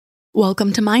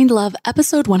Welcome to Mind Love,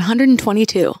 episode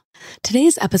 122.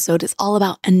 Today's episode is all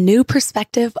about a new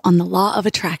perspective on the law of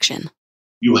attraction.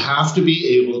 You have to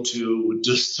be able to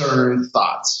discern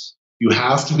thoughts. You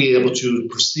have to be able to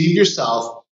perceive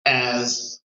yourself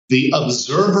as the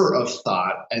observer of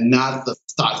thought and not the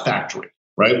thought factory,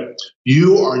 right?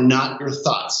 You are not your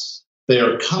thoughts. They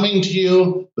are coming to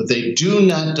you, but they do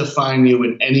not define you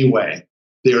in any way.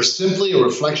 They are simply a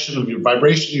reflection of your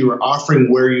vibration you are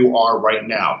offering where you are right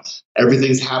now.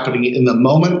 Everything's happening in the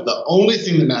moment. The only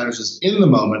thing that matters is in the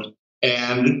moment,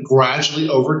 and gradually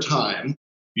over time,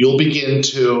 you'll begin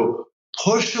to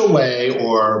push away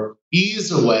or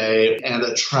ease away and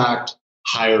attract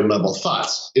higher level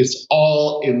thoughts. It's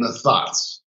all in the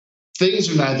thoughts.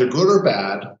 Things are neither good or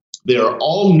bad. They are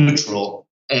all neutral,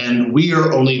 and we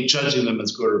are only judging them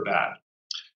as good or bad.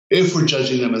 If we're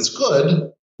judging them as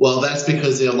good, well, that's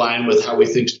because they align with how we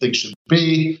think things should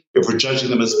be. If we're judging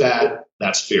them as bad,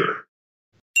 that's fear.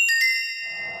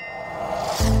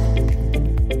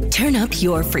 Turn up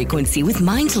your frequency with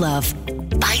Mind Love.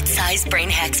 Bite-sized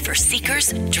brain hacks for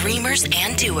seekers, dreamers,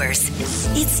 and doers.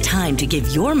 It's time to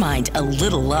give your mind a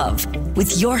little love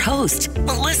with your host,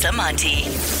 Melissa Monti.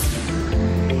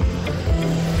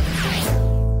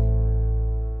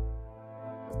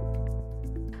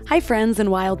 Hi, friends and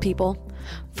wild people.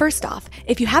 First off,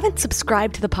 if you haven't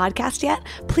subscribed to the podcast yet,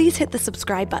 please hit the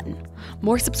subscribe button.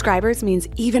 More subscribers means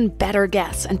even better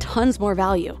guests and tons more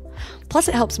value. Plus,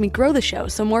 it helps me grow the show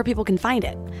so more people can find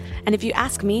it. And if you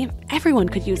ask me, everyone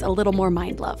could use a little more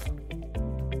mind love.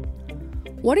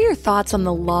 What are your thoughts on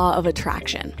the law of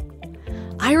attraction?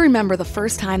 I remember the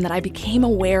first time that I became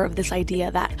aware of this idea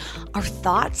that our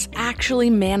thoughts actually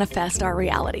manifest our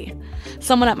reality.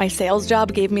 Someone at my sales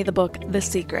job gave me the book, The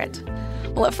Secret.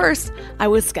 Well, at first, I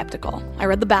was skeptical. I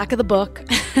read the back of the book.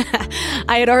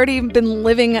 I had already been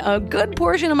living a good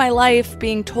portion of my life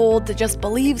being told to just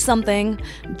believe something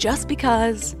just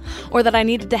because, or that I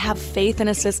needed to have faith in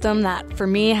a system that, for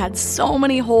me, had so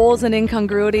many holes and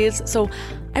incongruities, so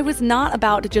I was not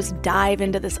about to just dive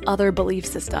into this other belief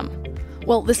system.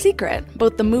 Well, The Secret,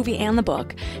 both the movie and the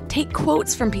book, take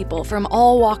quotes from people from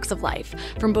all walks of life,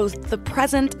 from both the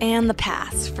present and the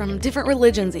past, from different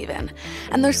religions even.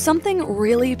 And there's something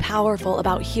really powerful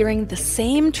about hearing the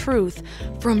same truth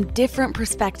from different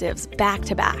perspectives back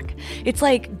to back. It's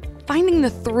like finding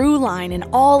the through line in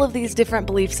all of these different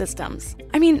belief systems.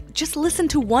 I mean, just listen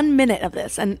to 1 minute of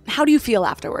this, and how do you feel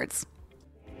afterwards?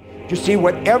 You see,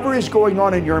 whatever is going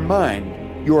on in your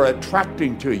mind, you are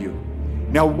attracting to you.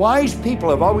 Now, wise people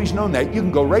have always known that. You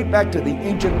can go right back to the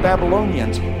ancient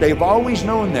Babylonians. They've always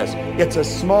known this. It's a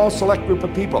small, select group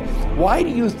of people. Why do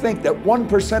you think that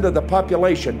 1% of the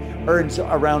population earns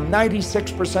around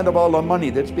 96% of all the money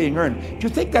that's being earned? Do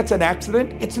you think that's an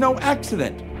accident? It's no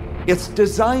accident. It's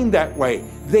designed that way.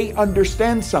 They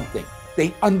understand something.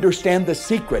 They understand the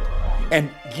secret.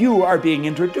 And you are being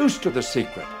introduced to the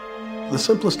secret. The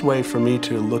simplest way for me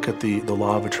to look at the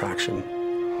law of attraction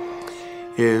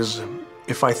is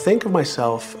if I think of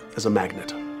myself as a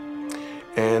magnet,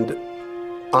 and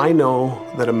I know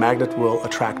that a magnet will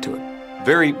attract to it.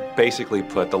 Very basically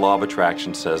put, the law of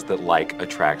attraction says that like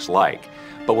attracts like,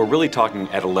 but we're really talking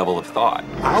at a level of thought.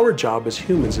 Our job as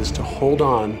humans is to hold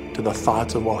on to the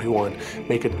thoughts of what we want,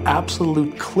 make it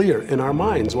absolute clear in our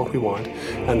minds what we want,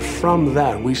 and from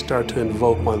that we start to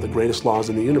invoke one of the greatest laws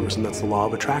in the universe, and that's the law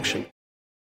of attraction.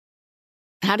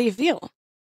 How do you feel?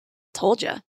 Told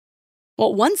ya.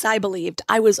 Well, once I believed,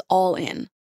 I was all in.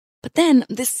 But then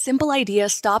this simple idea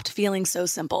stopped feeling so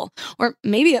simple, or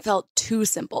maybe it felt too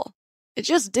simple. It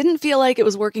just didn't feel like it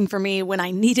was working for me when I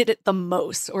needed it the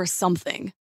most or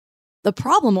something. The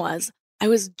problem was I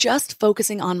was just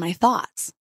focusing on my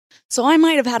thoughts. So I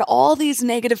might have had all these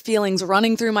negative feelings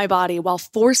running through my body while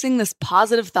forcing this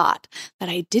positive thought that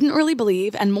I didn't really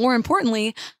believe, and more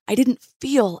importantly, I didn't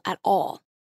feel at all.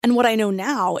 And what I know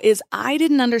now is I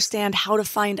didn't understand how to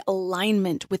find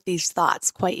alignment with these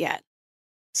thoughts quite yet.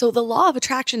 So the law of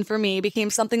attraction for me became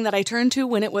something that I turned to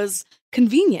when it was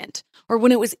convenient or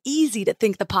when it was easy to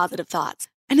think the positive thoughts.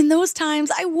 And in those times,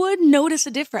 I would notice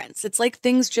a difference. It's like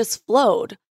things just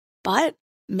flowed. But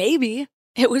maybe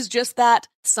it was just that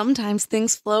sometimes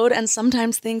things flowed and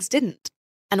sometimes things didn't.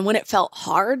 And when it felt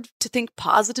hard to think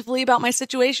positively about my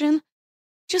situation,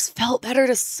 it just felt better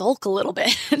to sulk a little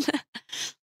bit.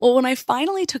 Well, when I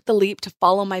finally took the leap to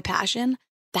follow my passion,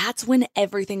 that's when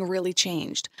everything really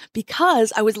changed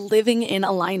because I was living in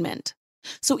alignment.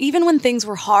 So even when things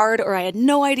were hard or I had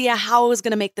no idea how I was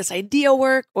going to make this idea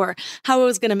work or how I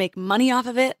was going to make money off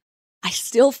of it, I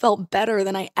still felt better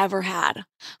than I ever had.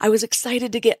 I was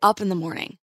excited to get up in the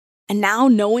morning. And now,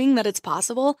 knowing that it's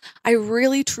possible, I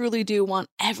really truly do want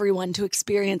everyone to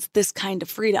experience this kind of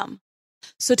freedom.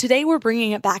 So today we're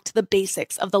bringing it back to the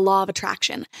basics of the law of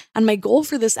attraction, and my goal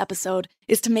for this episode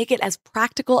is to make it as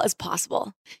practical as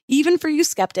possible, even for you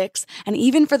skeptics, and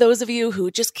even for those of you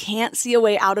who just can't see a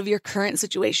way out of your current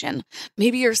situation.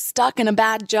 Maybe you're stuck in a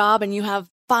bad job and you have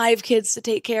 5 kids to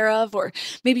take care of, or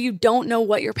maybe you don't know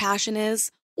what your passion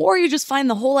is, or you just find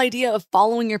the whole idea of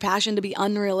following your passion to be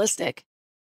unrealistic.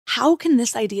 How can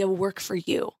this idea work for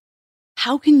you?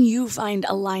 How can you find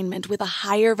alignment with a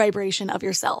higher vibration of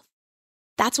yourself?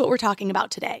 That's what we're talking about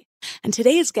today. And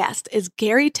today's guest is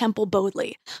Gary Temple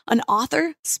Bodley, an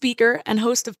author, speaker, and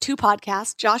host of 2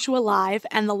 podcasts, Joshua Live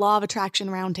and the Law of Attraction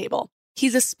Roundtable.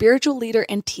 He's a spiritual leader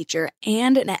and teacher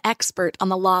and an expert on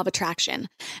the law of attraction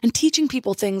and teaching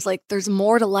people things like there's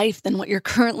more to life than what you're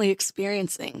currently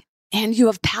experiencing. And you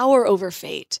have power over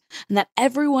fate, and that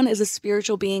everyone is a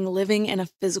spiritual being living in a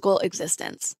physical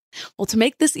existence. Well, to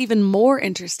make this even more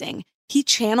interesting, he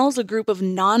channels a group of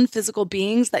non-physical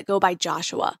beings that go by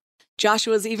Joshua.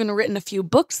 Joshua's even written a few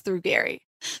books through Gary.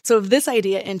 So if this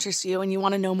idea interests you and you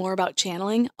want to know more about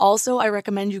channeling, also I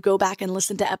recommend you go back and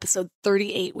listen to episode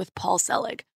 38 with Paul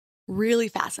Selig. Really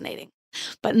fascinating.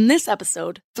 But in this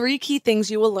episode, 3 key things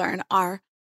you will learn are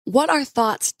what our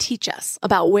thoughts teach us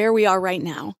about where we are right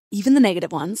now, even the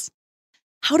negative ones,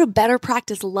 how to better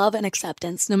practice love and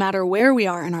acceptance no matter where we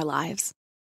are in our lives,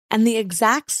 and the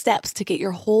exact steps to get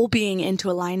your whole being into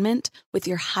alignment with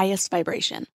your highest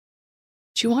vibration.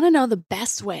 Do you want to know the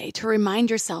best way to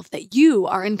remind yourself that you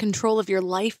are in control of your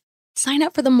life? Sign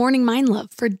up for the Morning Mind Love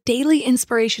for daily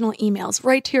inspirational emails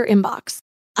right to your inbox.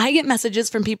 I get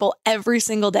messages from people every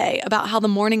single day about how the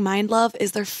Morning Mind Love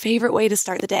is their favorite way to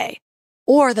start the day,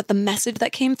 or that the message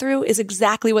that came through is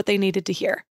exactly what they needed to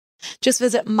hear. Just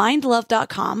visit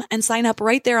mindlove.com and sign up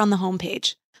right there on the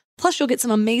homepage. Plus, you'll get some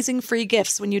amazing free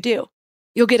gifts when you do.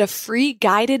 You'll get a free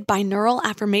guided binaural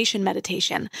affirmation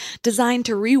meditation designed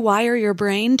to rewire your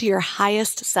brain to your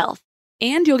highest self.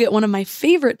 And you'll get one of my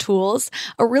favorite tools,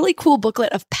 a really cool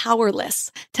booklet of Power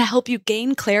Lists to help you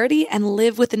gain clarity and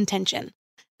live with intention.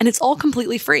 And it's all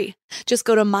completely free. Just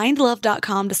go to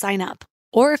mindlove.com to sign up.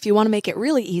 Or if you want to make it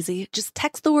really easy, just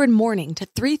text the word morning to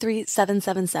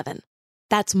 33777.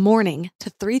 That's morning to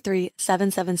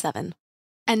 33777.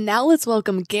 And now let's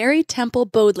welcome Gary Temple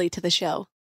Bodley to the show.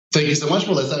 Thank you so much,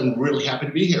 Melissa. I'm really happy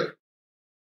to be here.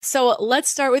 So let's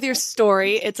start with your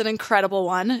story. It's an incredible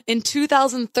one. In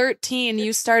 2013,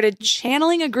 you started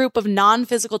channeling a group of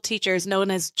non-physical teachers known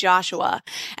as Joshua.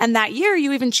 And that year,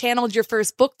 you even channeled your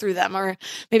first book through them. Or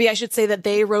maybe I should say that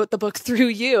they wrote the book through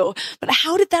you. But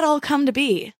how did that all come to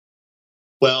be?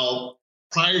 Well,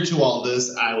 prior to all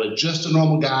this, I was just a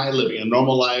normal guy living a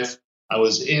normal life. I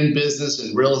was in business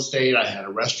and real estate. I had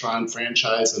a restaurant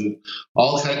franchise and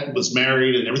was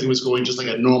married and everything was going just like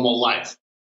a normal life.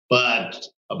 But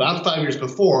about 5 years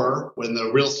before, when the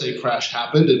real estate crash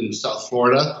happened in South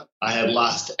Florida, I had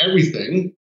lost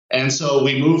everything. And so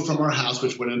we moved from our house,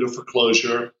 which went into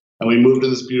foreclosure, and we moved to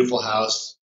this beautiful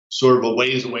house, sort of a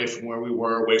ways away from where we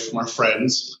were, away from our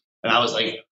friends. And I was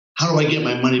like, how do I get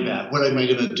my money back? What am I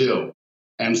going to do?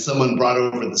 And someone brought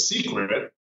over The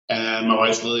Secret. And my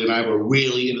wife Lily and I were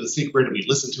really into The Secret, and we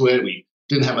listened to it. We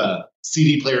didn't have a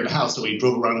CD player in the house, so we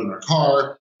drove around in our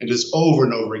car and just over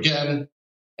and over again.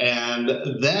 And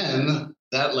then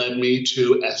that led me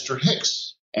to Esther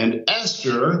Hicks. And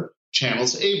Esther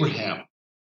channels Abraham.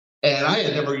 And I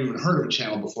had never even heard of a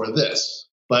channel before this,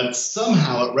 but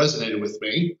somehow it resonated with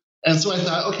me. And so I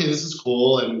thought, okay, this is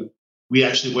cool. And we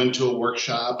actually went to a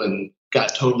workshop and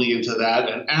got totally into that.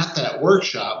 And at that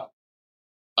workshop,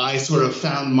 I sort of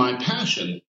found my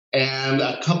passion. And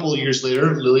a couple of years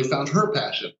later, Lily found her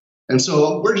passion. And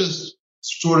so we're just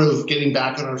sort of getting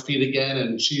back on our feet again.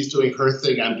 And she's doing her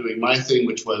thing. I'm doing my thing,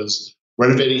 which was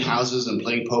renovating houses and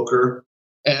playing poker.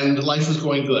 And life was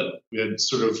going good. We had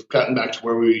sort of gotten back to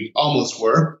where we almost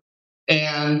were.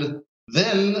 And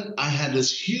then I had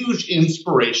this huge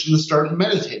inspiration to start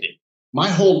meditating. My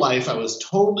whole life, I was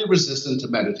totally resistant to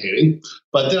meditating.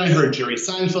 But then I heard Jerry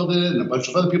Seinfeld did it and a bunch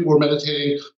of other people were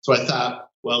meditating. So I thought,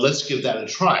 well, let's give that a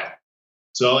try.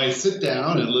 So I sit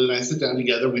down and Lily and I sit down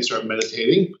together and we start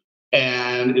meditating.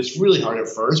 And it's really hard at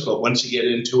first, but once you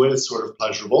get into it, it's sort of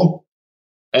pleasurable.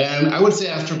 And I would say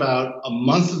after about a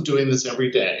month of doing this every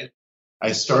day,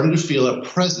 I started to feel a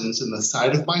presence in the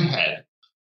side of my head,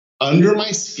 under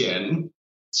my skin,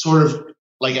 sort of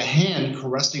like a hand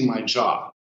caressing my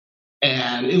jaw.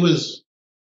 And it was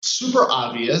super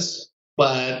obvious,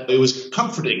 but it was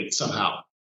comforting somehow.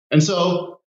 And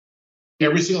so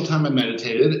every single time I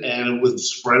meditated, and it would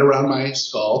spread around my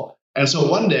skull. And so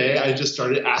one day I just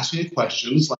started asking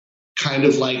questions like, kind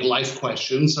of like life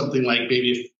questions, something like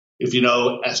maybe if you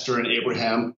know Esther and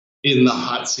Abraham in the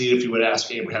hot seat, if you would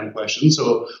ask Abraham questions.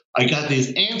 So I got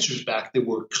these answers back that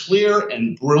were clear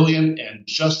and brilliant and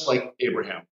just like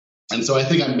Abraham. And so I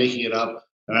think I'm making it up,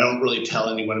 and I don't really tell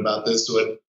anyone about this, so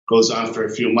it goes on for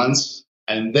a few months.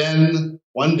 And then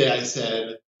one day I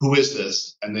said, "Who is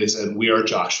this?" And they said, "We are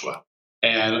Joshua."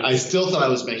 And I still thought I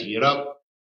was making it up,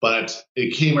 but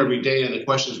it came every day and the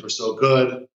questions were so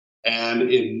good. And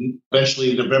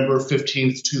eventually November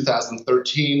 15th,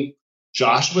 2013,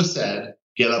 Joshua said,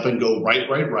 "Get up and go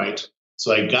right."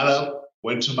 So I got up,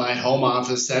 went to my home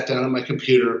office, sat down on my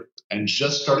computer, and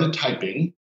just started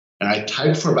typing. And I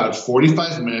typed for about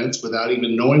 45 minutes without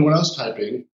even knowing what I was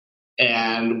typing.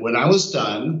 And when I was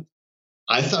done,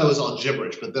 I thought it was all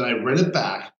gibberish, but then I read it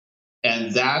back,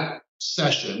 and that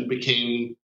session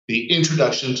became the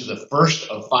introduction to the first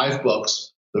of 5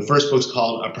 books. The first book's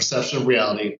called A Perception of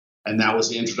Reality, and that was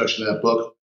the introduction to that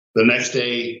book. The next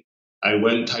day, I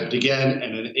went and typed again,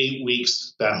 and in 8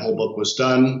 weeks, that whole book was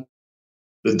done.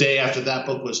 The day after that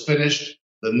book was finished,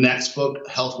 the next book,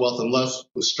 Health, Wealth, and Love,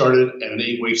 was started, and in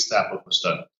 8 weeks, that book was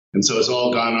done. And so it's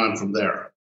all gone on from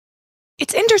there.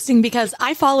 It's interesting because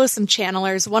I follow some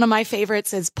channelers. One of my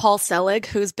favorites is Paul Selig,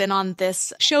 who's been on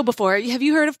this show before. Have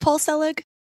you heard of Paul Selig?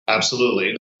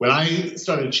 Absolutely. When I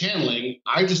started channeling,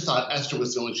 I just thought Esther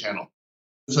was the only channel.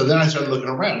 So then I started looking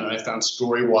around, and I found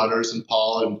Story Waters and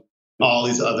Paul and all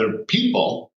these other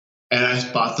people. And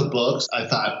I bought the books. I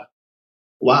thought,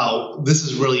 wow, this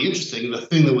is really interesting. The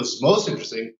thing that was most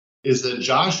interesting is that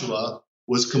Joshua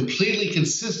was completely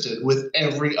consistent with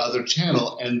every other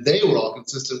channel, and they were all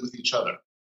consistent with each other.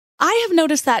 I have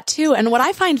noticed that too. And what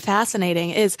I find fascinating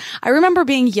is I remember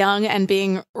being young and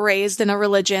being raised in a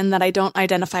religion that I don't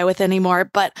identify with anymore.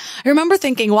 But I remember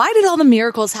thinking, why did all the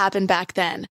miracles happen back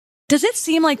then? Does it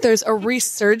seem like there's a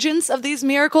resurgence of these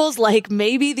miracles? Like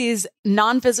maybe these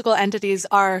non-physical entities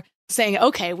are saying,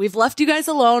 okay, we've left you guys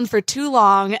alone for too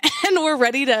long and we're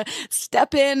ready to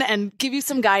step in and give you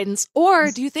some guidance?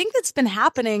 Or do you think that's been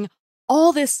happening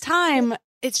all this time?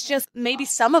 It's just maybe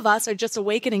some of us are just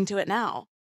awakening to it now.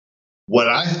 What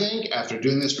I think after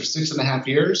doing this for 6.5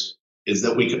 years is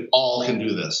that we all can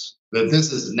do this, that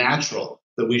this is natural,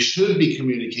 that we should be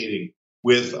communicating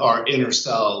with our inner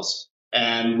selves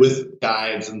and with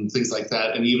guides and things like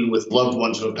that, and even with loved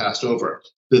ones who have passed over.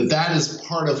 That is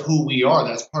part of who we are.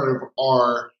 That's part of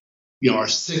our, our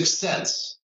sixth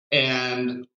sense.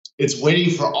 And it's waiting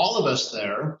for all of us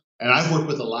there. And I've worked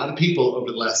with a lot of people over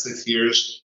the last 6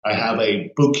 years. I have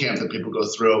a boot camp that people go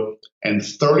through, and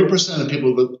 30% of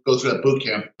people who go through that boot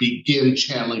camp begin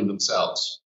channeling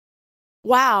themselves.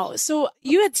 Wow. So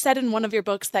you had said in one of your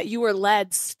books that you were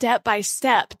led step by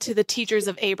step to the teachers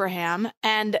of Abraham,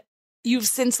 and you've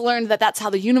since learned that that's how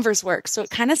the universe works. So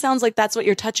it kind of sounds like that's what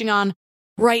you're touching on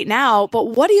right now. But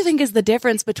what do you think is the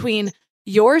difference between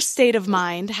your state of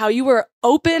mind, how you were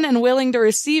open and willing to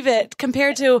receive it,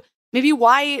 compared to maybe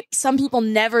why some people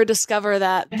never discover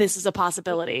that this is a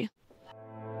possibility?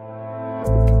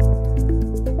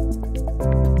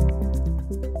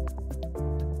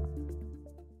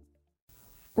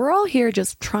 We're all here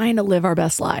just trying to live our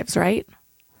best lives, right?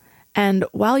 And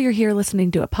while you're here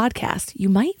listening to a podcast, you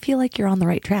might feel like you're on the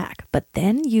right track, but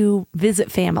then you visit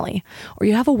family, or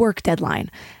you have a work deadline,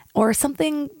 or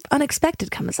something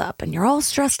unexpected comes up and you're all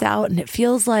stressed out and it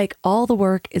feels like all the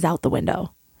work is out the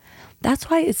window.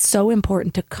 That's why it's so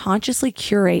important to consciously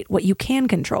curate what you can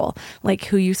control, like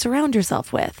who you surround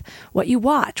yourself with, what you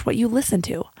watch, what you listen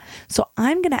to. So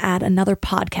I'm going to add another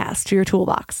podcast to your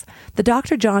toolbox, The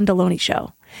Dr. John Deloney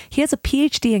Show. He has a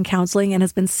PhD in counseling and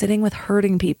has been sitting with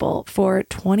hurting people for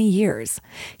 20 years.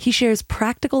 He shares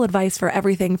practical advice for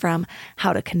everything from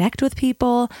how to connect with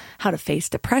people, how to face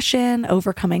depression,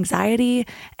 overcome anxiety,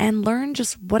 and learn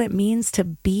just what it means to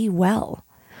be well.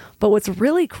 But what's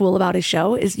really cool about his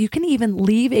show is you can even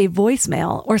leave a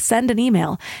voicemail or send an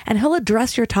email, and he'll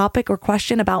address your topic or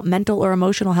question about mental or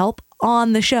emotional help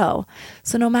on the show.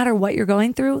 So no matter what you're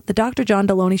going through, the Dr. John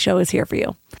Deloney Show is here for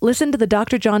you. Listen to the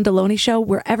Dr. John Deloney Show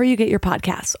wherever you get your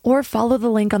podcasts, or follow the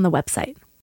link on the website.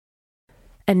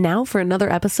 And now for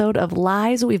another episode of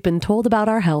Lies We've Been Told About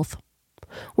Our Health.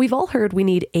 We've all heard we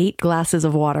need 8 glasses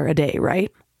of water a day,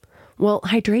 right? Well,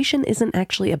 hydration isn't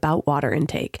actually about water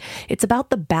intake. It's about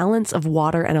the balance of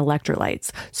water and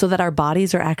electrolytes so that our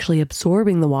bodies are actually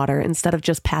absorbing the water instead of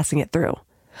just passing it through.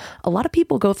 A lot of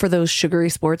people go for those sugary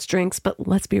sports drinks, but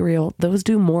let's be real, those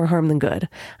do more harm than good.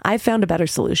 I've found a better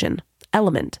solution.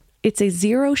 Element. It's a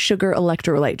 0 sugar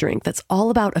electrolyte drink that's all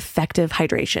about effective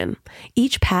hydration.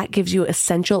 Each pack gives you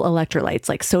essential electrolytes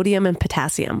like sodium and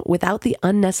potassium without the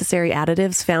unnecessary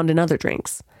additives found in other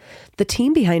drinks. The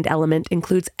team behind Element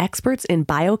includes experts in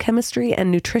biochemistry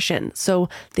and nutrition, so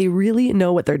they really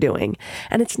know what they're doing.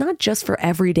 And it's not just for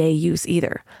everyday use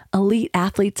either. Elite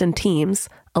athletes and teams,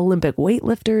 Olympic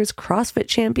weightlifters, CrossFit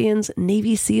champions,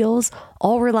 Navy SEALs,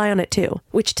 all rely on it too,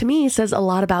 which to me says a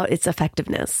lot about its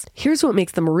effectiveness. Here's what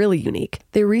makes them really unique.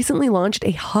 They recently launched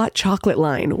a hot chocolate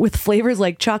line with flavors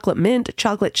like chocolate mint,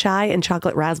 chocolate chai, and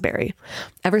chocolate raspberry.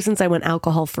 Ever since I went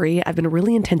alcohol-free, I've been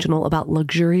really intentional about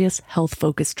luxurious,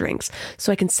 health-focused drinks,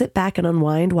 so I can sit back and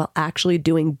unwind while actually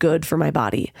doing good for my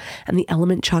body. And the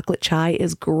Element chocolate chai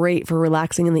is great for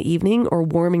relaxing in the evening or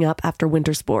warming up after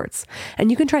winter sports.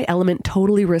 And you can try Element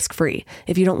totally risk-free.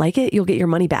 If you don't like it, you'll get your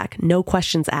money back, no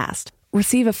questions asked.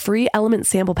 Receive a free Element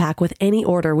sample pack with any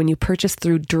order when you purchase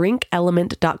through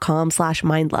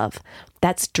drinkelement.com/mindlove.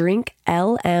 That's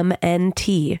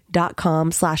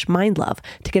drinklmnt.com/mindlove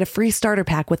to get a free starter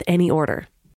pack with any order.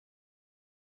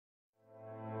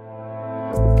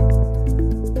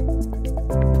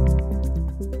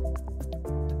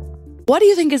 What do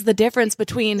you think is the difference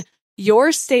between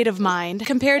your state of mind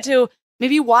compared to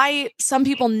maybe why some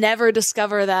people never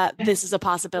discover that this is a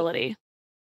possibility?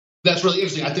 That's really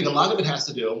interesting. I think a lot of it has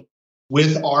to do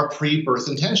with our pre-birth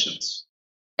intentions.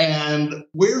 And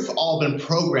we've all been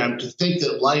programmed to think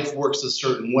that life works a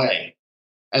certain way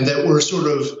and that we're sort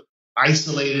of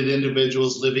isolated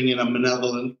individuals living in a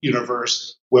malevolent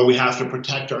universe where we have to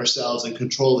protect ourselves and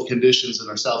control the conditions in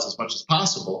ourselves as much as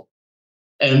possible.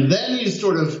 And then you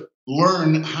sort of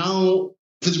learn how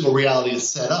physical reality is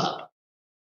set up.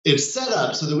 It's set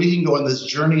up so that we can go on this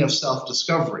journey of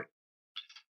self-discovery.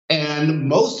 And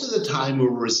most of the time we're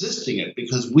resisting it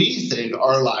because we think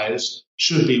our lives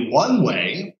should be one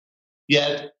way,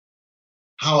 yet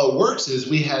how it works is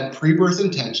we had pre-birth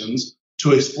intentions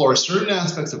to explore certain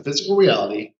aspects of physical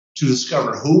reality, to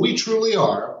discover who we truly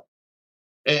are.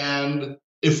 And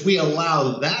if we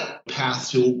allow that path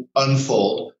to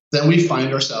unfold, then we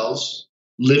find ourselves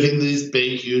living these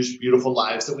big, huge, beautiful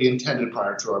lives that we intended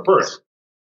prior to our birth.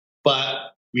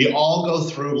 But we all go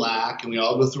through lack and we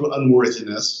all go through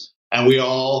unworthiness, and we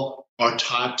all are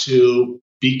taught to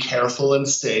be careful and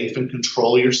safe and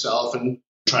control yourself and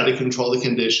try to control the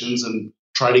conditions and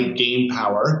try to gain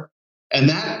power. And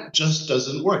that just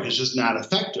doesn't work. It's just not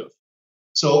effective.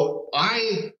 So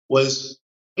I was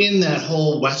in that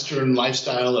whole Western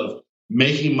lifestyle of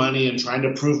making money and trying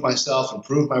to prove myself and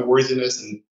prove my worthiness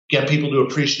and get people to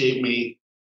appreciate me.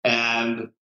 And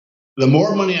the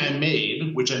more money I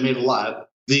made, which I made a lot,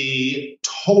 the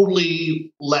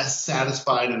totally less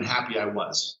satisfied and happy I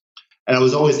was. And I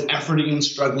was always efforting and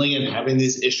struggling and having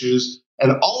these issues.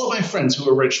 And all of my friends who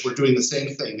were rich were doing the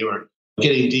same thing. They were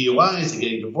getting DUIs and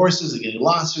getting divorces and getting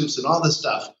lawsuits and all this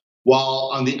stuff. While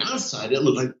on the outside, it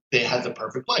looked like they had the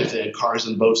perfect life. They had cars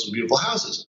and boats and beautiful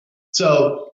houses.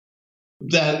 So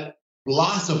that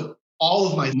loss of all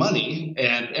of my money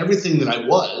and everything that I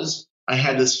was, I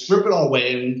had to strip it all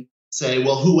away and say,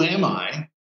 well, who am I?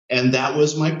 And that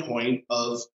was my point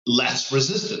of less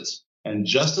resistance. And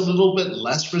just a little bit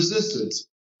less resistance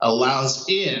allows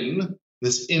in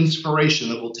this inspiration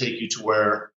that will take you to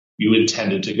where you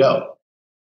intended to go.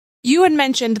 You had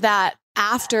mentioned that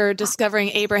after discovering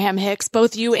Abraham Hicks,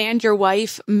 both you and your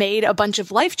wife made a bunch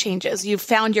of life changes. You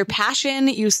found your passion.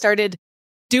 You started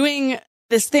doing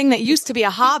this thing that used to be a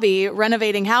hobby,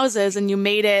 renovating houses, and you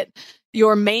made it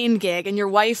your main gig. And your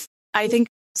wife, I think,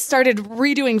 started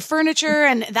redoing furniture,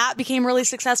 and that became really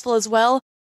successful as well.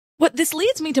 What this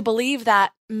leads me to believe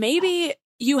that maybe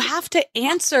you have to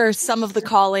answer some of the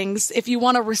callings if you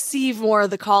want to receive more of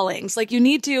the callings. Like, you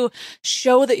need to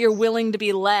show that you're willing to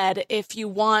be led if you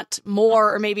want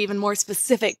more or maybe even more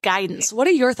specific guidance. What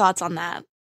are your thoughts on that?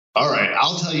 All right.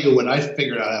 I'll tell you what I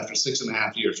figured out after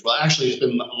 6.5 years. Well, actually, it's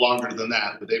been longer than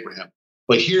that with Abraham.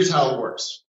 But here's how it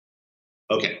works.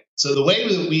 Okay. So the way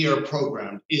that we are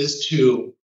programmed is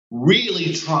to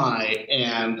really try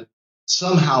and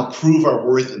somehow prove our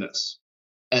worthiness.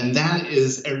 And that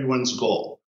is everyone's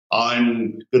goal.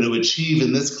 I'm going to achieve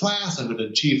in this class. I'm going to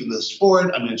achieve in this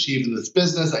sport. I'm going to achieve in this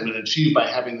business. I'm going to achieve by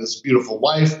having this beautiful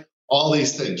wife, all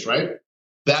these things, right?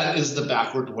 That is the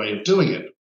backward way of doing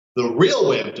it. The real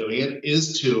way of doing it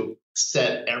is to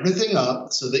set everything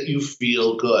up so that you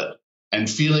feel good. And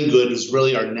feeling good is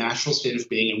really our natural state of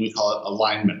being, and we call it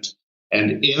alignment.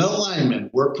 And in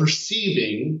alignment, we're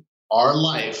perceiving our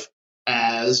life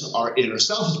as our inner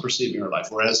self is perceiving our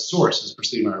life, or as Source is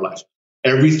perceiving our life.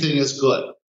 Everything is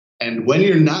good. And when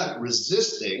you're not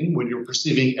resisting, when you're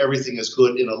perceiving everything as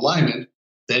good in alignment,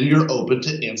 then you're open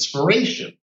to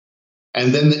inspiration.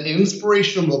 And then the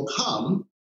inspiration will come,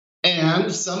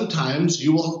 and sometimes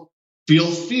you will feel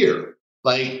fear,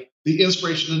 like the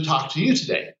inspiration to talk to you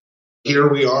today.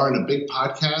 here we are in a big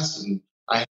podcast, and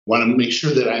I want to make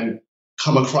sure that I'm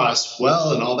come across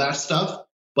well and all that stuff.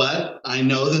 But I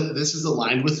know that this is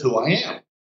aligned with who I am,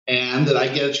 and that I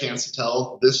get a chance to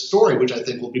tell this story, which I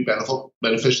think will be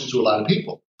beneficial to a lot of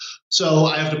people. So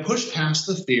I have to push past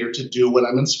the fear to do what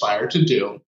I'm inspired to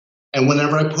do. And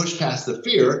whenever I push past the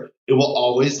fear, it will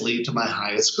always lead to my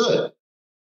highest good.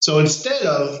 So instead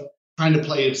of trying to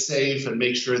play it safe and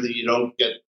make sure that you don't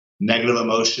get negative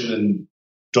emotion and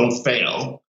don't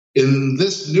fail, in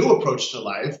this new approach to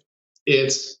life,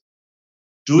 it's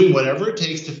doing whatever it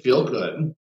takes to feel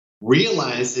good,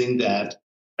 realizing that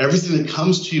everything that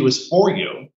comes to you is for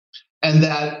you, and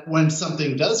that when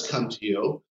something does come to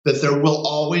you, that there will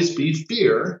always be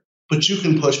fear, but you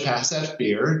can push past that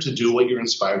fear to do what you're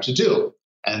inspired to do.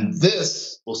 And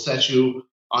this will set you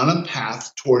on a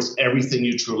path towards everything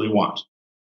you truly want.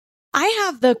 I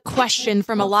have the question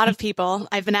from a lot of people.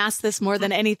 I've been asked this more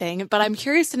than anything, but I'm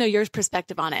curious to know your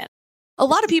perspective on it. A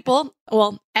lot of people,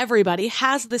 well, everybody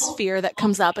has this fear that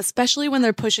comes up, especially when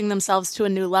they're pushing themselves to a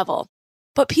new level.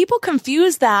 But people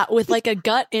confuse that with like a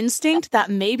gut instinct that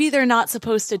maybe they're not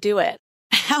supposed to do it.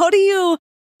 How do you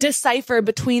decipher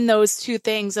between those two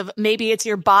things of maybe it's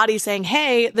your body saying,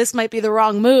 hey, this might be the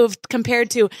wrong move, compared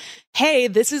to, hey,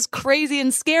 this is crazy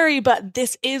and scary, but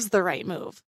this is the right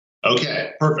move?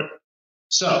 Okay, perfect.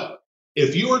 So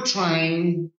if you are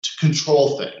trying to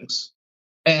control things,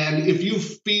 and if you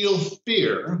feel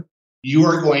fear, you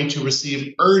are going to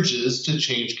receive urges to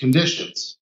change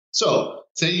conditions. So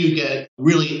say you get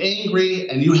really angry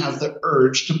and you have the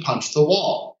urge to punch the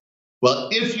wall. Well,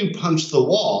 if you punch the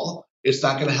wall, it's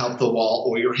not going to help the wall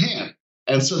or your hand.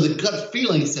 And so the gut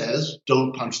feeling says,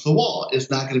 don't punch the wall. It's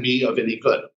not going to be of any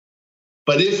good.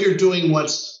 But if you're doing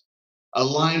what's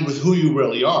aligned with who you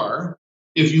really are,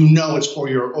 if you know it's for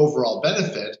your overall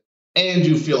benefit and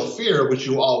you feel fear, which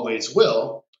you always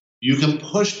will, you can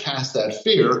push past that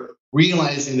fear,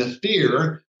 realizing the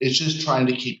fear is just trying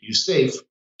to keep you safe,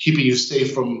 keeping you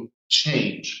safe from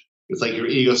change. It's like your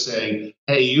ego saying,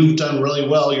 hey, you've done really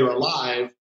well, you're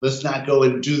alive. Let's not go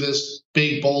and do this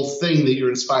big, bold thing that you're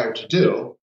inspired to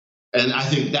do. And I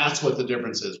think that's what the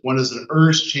difference is. One is an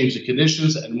urge to change the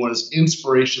conditions, and one is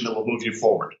inspiration that will move you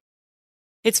forward.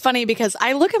 It's funny because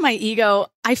I look at my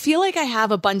ego, I feel like I have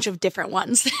a bunch of different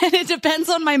ones, and it depends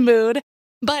on my mood,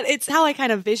 but it's how I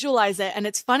kind of visualize it. And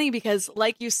it's funny because,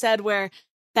 like you said, where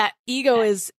that ego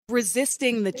is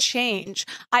resisting the change,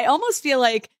 I almost feel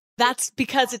like that's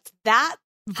because it's that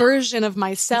version of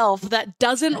myself that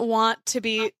doesn't want to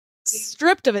be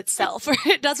stripped of itself, or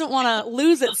it doesn't want to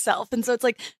lose itself. And so it's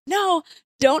like, no,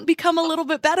 don't become a little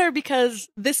bit better because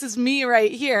this is me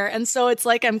right here. And so it's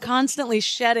like I'm constantly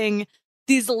shedding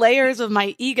these layers of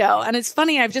my ego. And it's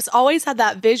funny, I've just always had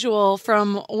that visual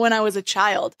from when I was a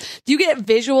child. Do you get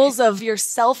visuals of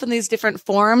yourself in these different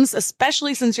forms,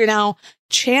 especially since you're now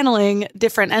channeling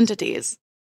different entities?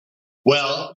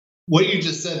 Well, what you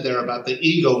just said there about the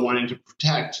ego wanting to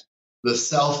protect the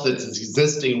self that's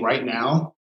existing right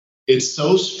now, it's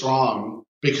so strong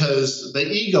because the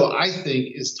ego, I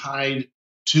think, is tied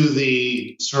to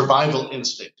the survival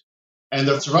instinct. And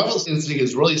the survival instinct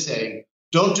is really saying,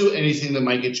 don't do anything that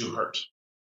might get you hurt.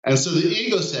 And so the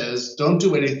ego says, don't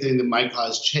do anything that might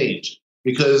cause change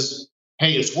because,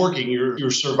 hey, it's working,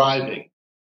 you're surviving.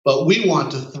 But we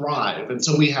want to thrive. And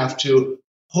so we have to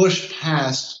push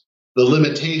past the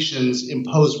limitations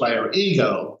imposed by our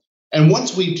ego. And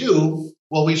once we do,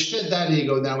 well, we shed that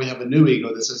ego. Now we have a new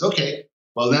ego that says, okay,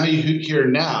 well, now you're here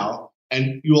now,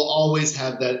 and you will always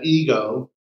have that ego.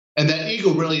 And that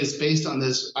ego really is based on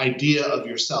this idea of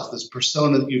yourself, this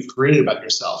persona that you've created about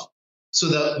yourself. So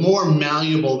the more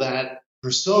malleable that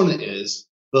persona is,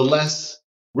 the less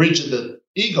rigid the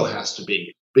ego has to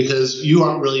be, because you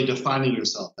aren't really defining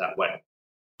yourself that way.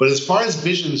 But as far as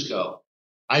visions go,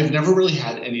 I've never really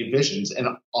had any visions. And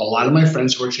a lot of my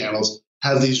friends who are channels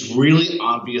have these really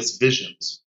obvious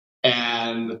visions.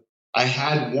 And I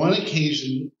had one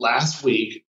occasion last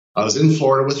week. I was in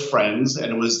Florida with friends,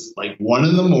 and it was like 1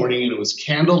 a.m, and it was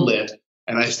candle lit.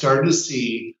 And I started to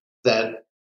see that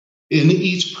in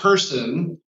each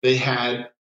person, they had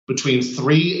between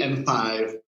 3 and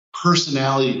 5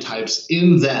 personality types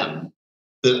in them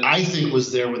that I think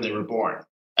was there when they were born.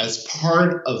 As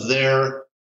part of their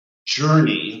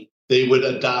journey, they would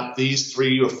adopt these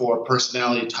 3 or 4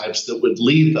 personality types that would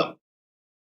lead them.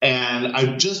 And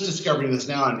I'm just discovering this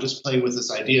now. I'm just playing with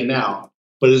this idea now.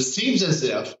 But it seems as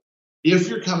if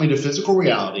you're coming to physical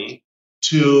reality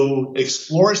to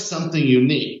explore something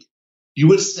unique, you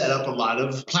would set up a lot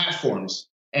of platforms.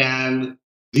 And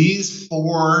these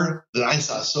 4 that I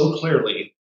saw so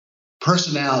clearly,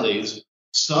 personalities,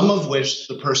 some of which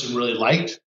the person really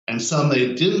liked, and some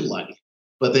they didn't like,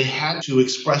 but they had to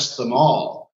express them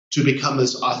all to become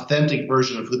this authentic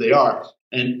version of who they are.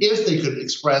 And if they could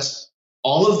express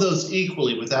all of those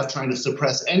equally without trying to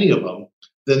suppress any of them,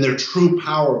 then their true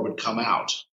power would come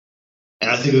out. And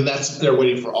I think that's they're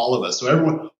waiting for all of us.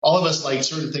 So all of us like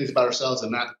certain things about ourselves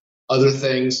and not other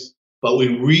things, but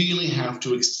we really have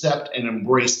to accept and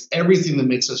embrace everything that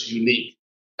makes us unique.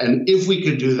 And if we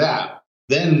could do that,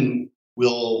 then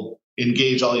we'll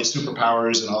engage all these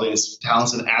superpowers and all these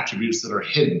talents and attributes that are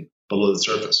hidden below the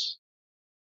surface.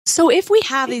 So if we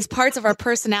have these parts of our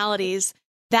personalities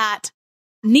that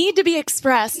need to be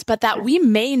expressed, but that we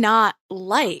may not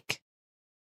like,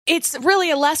 it's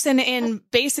really a lesson in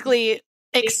basically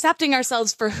accepting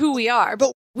ourselves for who we are.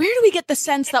 But where do we get the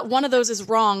sense that one of those is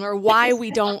wrong or why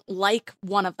we don't like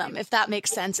one of them, if that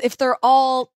makes sense, if they're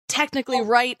all technically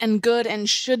right and good and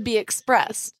should be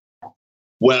expressed?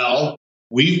 Well,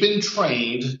 we've been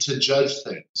trained to judge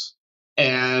things,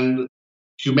 and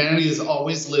humanity has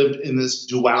always lived in this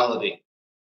duality.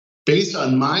 Based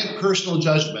on my personal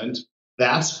judgment,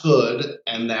 that's good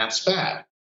and that's bad.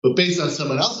 But based on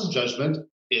someone else's judgment,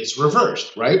 it's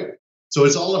reversed, right? So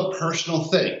it's all a personal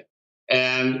thing.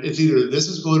 And it's either this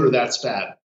is good or that's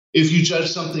bad. If you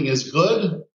judge something as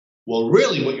good, well,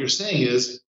 really what you're saying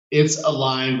is it's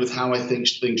aligned with how I think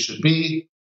things should be.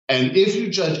 And if you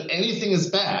judge anything as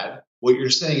bad, what you're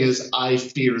saying is I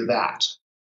fear that.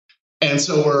 And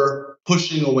so we're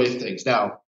pushing away things.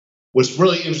 Now, what's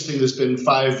really interesting, there's been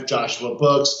 5 Joshua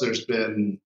books. There's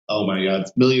been, oh my God,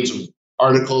 millions of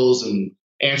articles and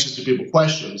answers to people's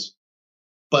questions.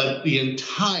 But the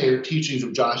entire teachings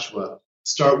of Joshua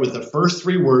start with the first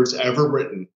 3 words ever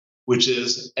written, which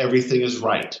is everything is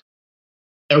right.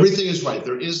 Everything is right.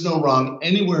 There is no wrong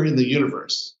anywhere in the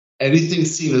universe. Anything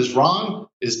seen as wrong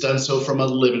is done so from a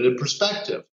limited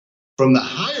perspective. From the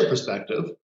higher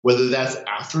perspective, whether that's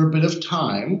after a bit of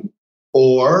time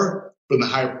or from the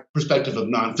higher perspective of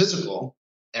non-physical,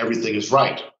 everything is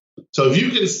right. So if you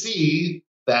can see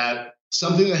that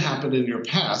something that happened in your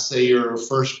past, say your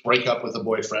first breakup with a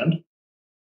boyfriend,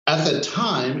 at the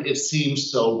time it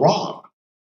seems so wrong.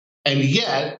 And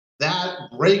yet that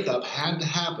breakup had to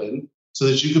happen so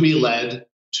that you could be led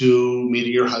to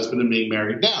meeting your husband and being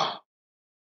married now.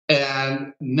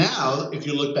 And now, if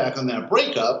you look back on that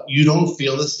breakup, you don't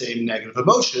feel the same negative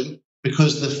emotion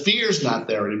because the fear's not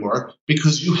there anymore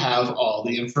because you have all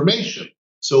the information.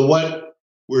 So what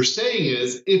we're saying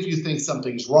is, if you think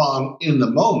something's wrong in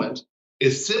the moment,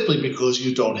 it's simply because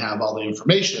you don't have all the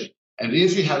information. And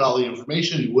if you had all the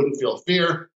information, you wouldn't feel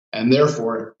fear, and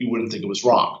therefore you wouldn't think it was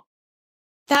wrong.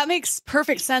 That makes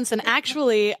perfect sense. And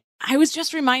actually, I was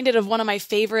just reminded of one of my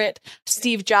favorite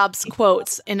Steve Jobs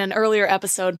quotes in an earlier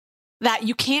episode, that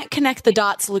you can't connect the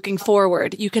dots looking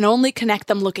forward. You can only connect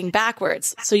them looking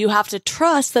backwards. So you have to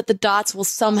trust that the dots will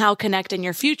somehow connect in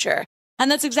your future.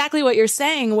 And that's exactly what you're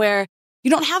saying, where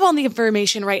you don't have all the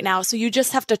information right now. So you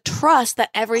just have to trust that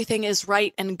everything is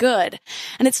right and good.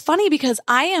 And it's funny because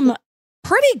I am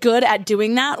pretty good at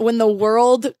doing that when the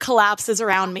world collapses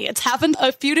around me. It's happened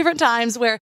a few different times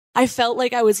where I felt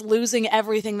like I was losing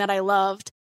everything that I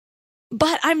loved.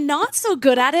 But I'm not so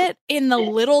good at it in the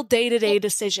little day-to-day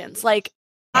decisions. Like,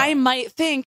 I might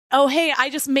think, oh, hey, I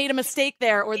just made a mistake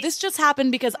there, or this just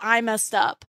happened because I messed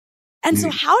up. And so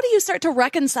how do you start to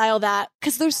reconcile that?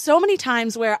 Because there's so many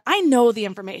times where I know the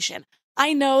information.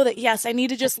 I know that, yes, I need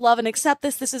to just love and accept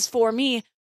this. This is for me.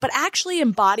 But actually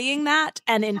embodying that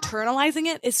and internalizing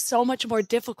it is so much more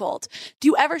difficult. Do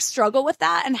you ever struggle with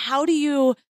that? And how do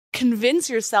you convince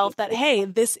yourself that, hey,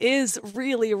 this is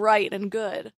really right and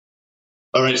good?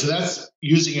 All right, so that's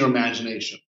using your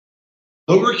imagination.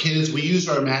 When we're kids, we use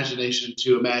our imagination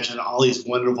to imagine all these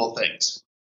wonderful things.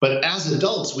 But as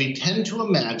adults, we tend to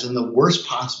imagine the worst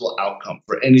possible outcome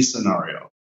for any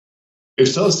scenario.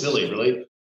 It's so silly, really.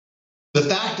 The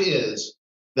fact is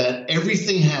that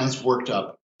everything has worked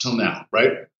up till now,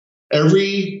 right?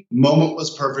 Every moment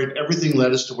was perfect. Everything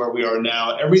led us to where we are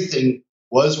now. Everything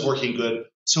was working good.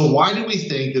 So why do we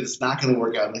think that it's not going to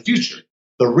work out in the future?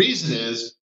 The reason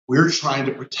is we're trying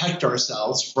to protect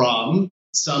ourselves from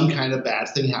some kind of bad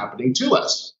thing happening to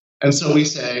us. And so we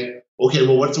say, okay,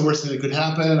 well, what's the worst thing that could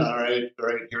happen? All right,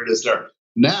 here it is there.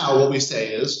 Now what we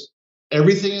say is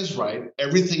everything is right.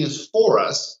 Everything is for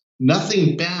us.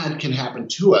 Nothing bad can happen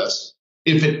to us.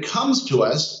 If it comes to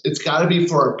us, it's got to be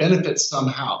for our benefit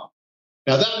somehow.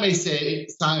 Now that may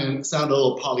sound a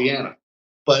little Pollyanna,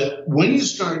 but when you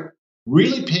start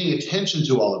really paying attention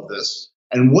to all of this,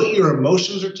 and what your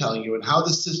emotions are telling you and how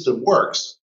the system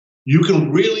works, you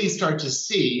can really start to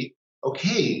see,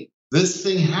 okay, this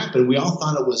thing happened. We all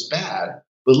thought it was bad,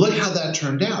 but look how that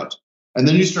turned out. And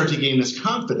then you start to gain this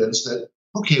confidence that,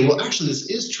 okay, well, actually, this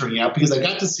is turning out because I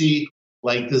got to see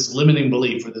like this limiting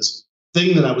belief or this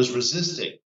thing that I was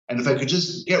resisting. And if I could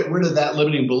just get rid of that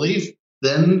limiting belief,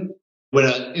 then when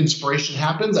an inspiration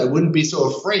happens, I wouldn't be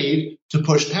so afraid to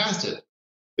push past it.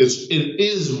 It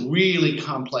is really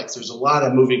complex. There's a lot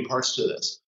of moving parts to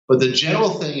this. But the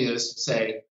general thing is to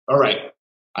say, all right,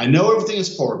 I know everything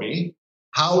is for me.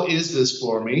 How is this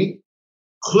for me?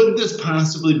 Could this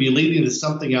possibly be leading to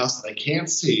something else that I can't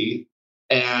see?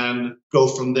 And go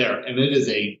from there. And it is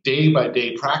a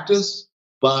day-by-day practice,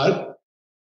 but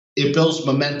it builds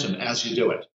momentum as you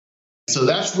do it. So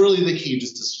that's really the key,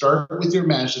 just to start with your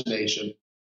imagination,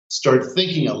 start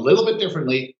thinking a little bit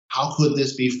differently. How could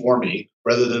this be for me?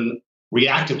 Rather than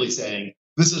reactively saying,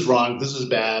 this is wrong, this is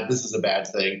bad, this is a bad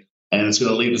thing, and it's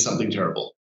going to lead to something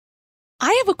terrible.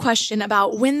 I have a question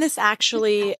about when this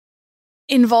actually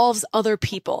involves other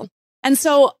people. And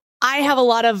so I have a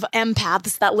lot of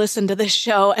empaths that listen to this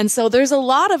show. And so there's a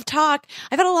lot of talk.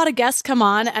 I've had a lot of guests come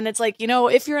on and it's like,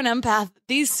 if you're an empath,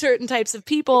 these certain types of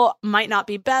people might not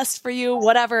be best for you,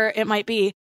 whatever it might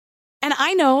be. And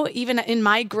I know even in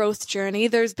my growth journey,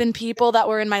 there's been people that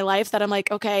were in my life that I'm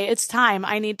like, okay, it's time.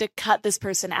 I need to cut this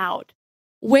person out.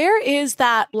 Where is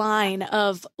that line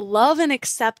of love and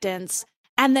acceptance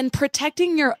and then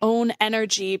protecting your own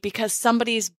energy because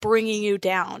somebody's bringing you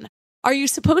down? Are you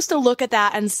supposed to look at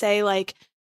that and say like,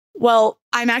 well,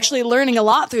 I'm actually learning a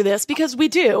lot through this? Because we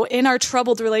do. In our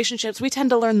troubled relationships, we tend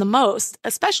to learn the most,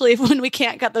 especially when we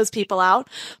can't cut those people out.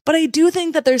 But I do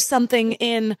think that there's something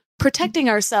in protecting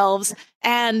ourselves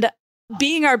and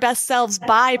being our best selves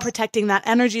by protecting that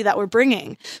energy that we're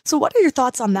bringing. So what are your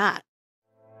thoughts on that?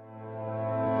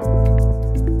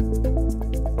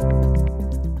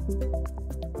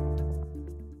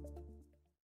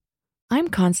 I'm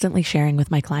constantly sharing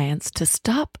with my clients to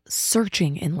stop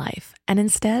searching in life and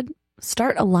instead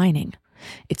start aligning.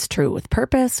 It's true with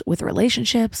purpose, with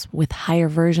relationships, with higher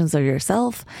versions of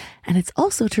yourself, and it's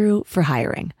also true for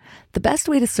hiring. The best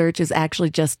way to search is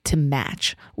actually just to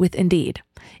match with Indeed.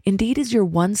 Indeed is your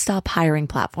one-stop hiring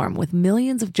platform with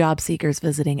millions of job seekers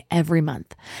visiting every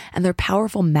month, and their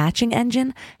powerful matching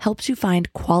engine helps you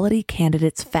find quality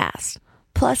candidates fast.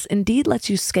 Plus, Indeed lets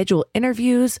you schedule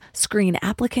interviews, screen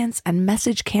applicants, and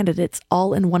message candidates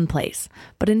all in one place.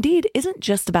 But Indeed isn't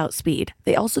just about speed.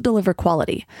 They also deliver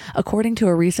quality. According to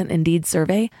a recent Indeed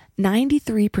survey,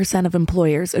 93% of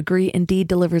employers agree Indeed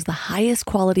delivers the highest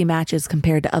quality matches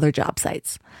compared to other job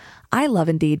sites. I love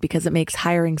Indeed because it makes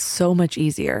hiring so much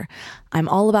easier. I'm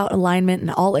all about alignment in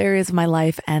all areas of my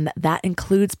life, and that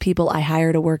includes people I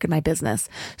hire to work in my business.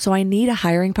 So I need a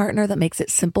hiring partner that makes it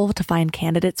simple to find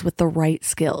candidates with the right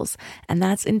skills. And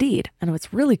that's Indeed. And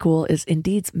what's really cool is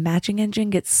Indeed's matching engine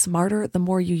gets smarter the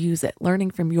more you use it,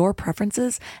 learning from your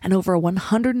preferences and over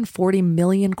 140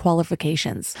 million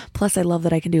qualifications. Plus, I love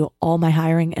that I can do all my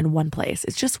hiring in one place.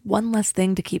 It's just one less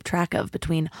thing to keep track of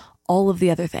between all of the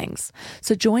other things.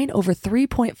 So join over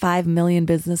 3.5 million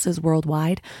businesses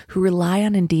worldwide who rely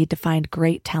on Indeed to find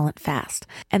great talent fast.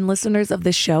 And listeners of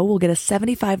this show will get a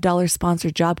 $75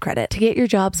 sponsored job credit to get your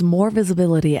jobs more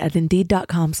visibility at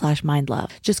Indeed.com/mindlove.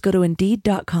 Just go to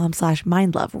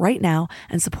Indeed.com/mindlove right now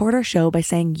and support our show by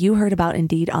saying you heard about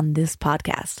Indeed on this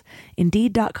podcast.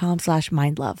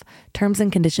 Indeed.com/mindlove. Terms and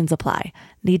conditions apply.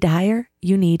 Need to hire?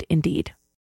 You need Indeed.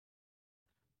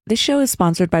 This show is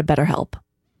sponsored by BetterHelp.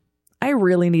 I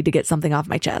really need to get something off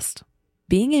my chest.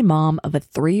 Being a mom of a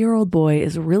 3-year-old boy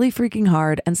is really freaking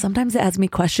hard, and sometimes it has me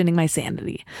questioning my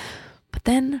sanity. But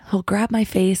then he'll grab my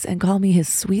face and call me his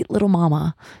sweet little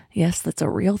mama. Yes, that's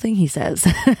a real thing he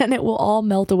says, and it will all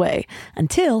melt away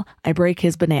until I break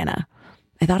his banana.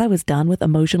 I thought I was done with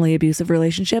emotionally abusive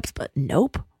relationships, but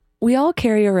nope. We all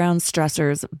carry around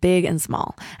stressors, big and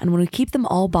small, and when we keep them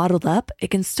all bottled up, it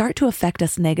can start to affect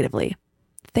us negatively.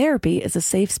 Therapy is a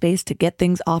safe space to get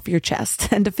things off your chest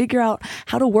and to figure out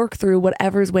how to work through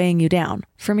whatever's weighing you down.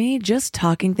 For me, just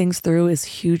talking things through is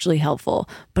hugely helpful,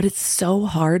 but it's so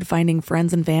hard finding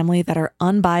friends and family that are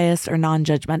unbiased or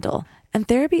non-judgmental. And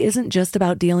therapy isn't just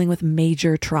about dealing with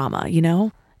major trauma,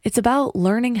 It's about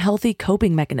learning healthy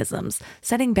coping mechanisms,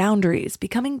 setting boundaries,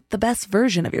 becoming the best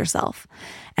version of yourself.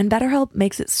 And BetterHelp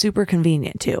makes it super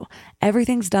convenient too.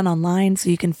 Everything's done online so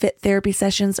you can fit therapy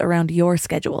sessions around your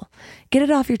schedule. Get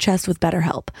it off your chest with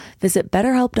BetterHelp. Visit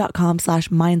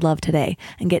BetterHelp.com/mindlove today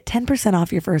and get 10%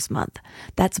 off your first month.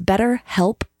 That's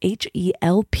BetterHelp,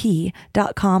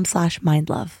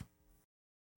 HELP.com/mindlove.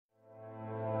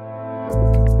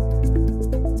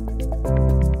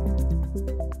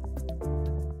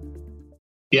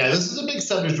 Yeah, this is a big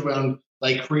subject around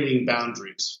creating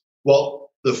boundaries.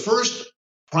 Well, the first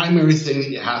primary thing that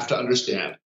you have to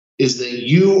understand is that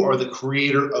you are the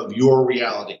creator of your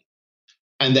reality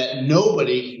and that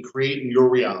nobody can create your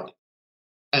reality.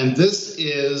 And this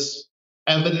is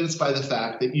evidenced by the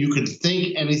fact that you can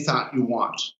think any thought you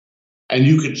want and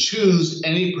you can choose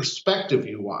any perspective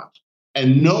you want.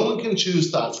 And no one can choose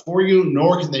thoughts for you,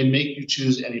 nor can they make you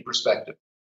choose any perspective.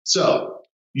 So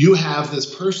you have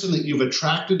this person that you've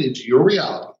attracted into your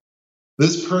reality.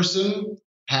 This person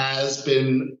has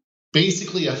been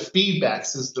basically a feedback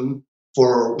system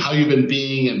for how you've been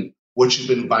being and what you've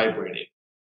been vibrating.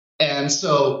 And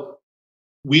so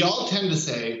we all tend to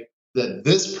say that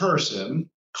this person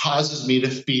causes me to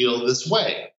feel this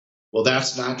way. Well,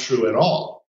 that's not true at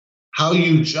all. How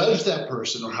you judge that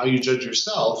person or how you judge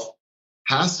yourself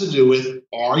has to do with,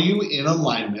 are you in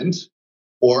alignment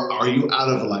or are you out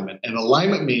of alignment? And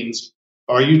alignment means,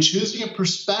 are you choosing a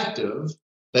perspective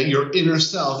that your inner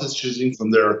self is choosing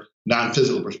from their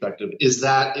non-physical perspective? Is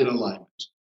that in alignment?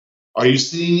 Are you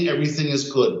seeing everything as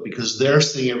good because they're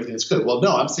seeing everything as good? Well,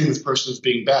 no, I'm seeing this person as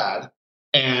being bad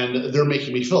and they're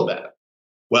making me feel bad.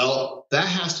 Well, that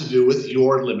has to do with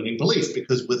your limiting belief,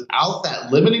 because without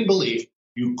that limiting belief,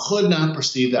 you could not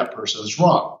perceive that person as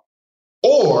wrong.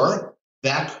 Or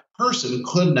that person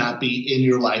could not be in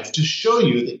your life to show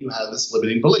you that you have this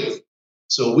limiting belief.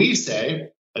 So we say,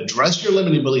 address your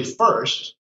limiting belief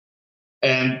first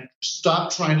and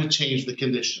stop trying to change the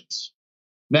conditions.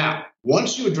 Now,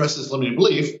 once you address this limiting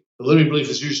belief, the limiting belief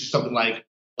is usually something like,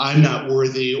 I'm not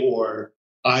worthy, or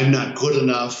I'm not good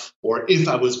enough, or if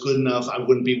I was good enough, I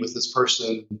wouldn't be with this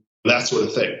person, that sort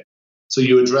of thing. So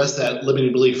you address that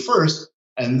limiting belief first,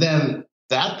 and then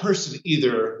that person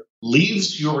either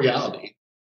leaves your reality,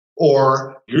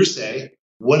 or you say,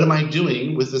 what am I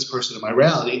doing with this person in my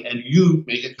reality? And you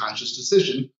make a conscious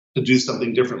decision to do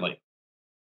something differently.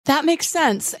 That makes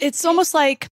sense. It's almost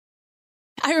like,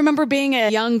 I remember being a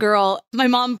young girl, my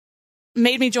mom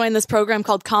made me join this program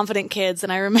called Confident Kids.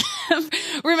 And I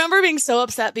remember being so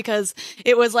upset because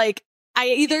it was like, I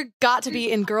either got to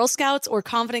be in Girl Scouts or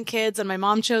Confident Kids, and my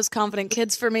mom chose Confident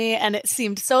Kids for me. And it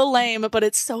seemed so lame, but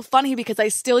it's so funny because I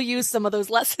still use some of those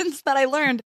lessons that I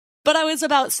learned. But I was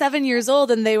about 7 years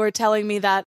old and they were telling me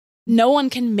that no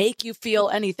one can make you feel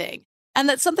anything. And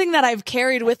that's something that I've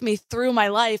carried with me through my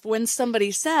life. When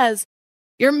somebody says,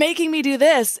 you're making me do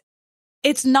this,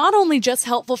 it's not only just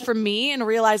helpful for me in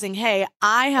realizing, hey,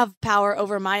 I have power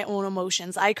over my own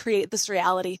emotions. I create this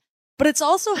reality. But it's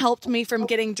also helped me from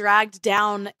getting dragged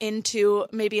down into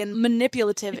maybe a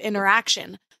manipulative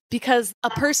interaction, because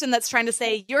a person that's trying to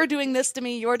say, you're doing this to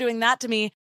me, you're doing that to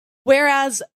me,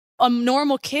 whereas a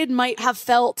normal kid might have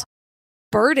felt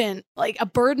burden, like a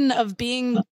burden of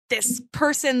being this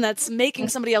person that's making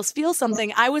somebody else feel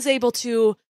something. I was able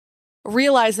to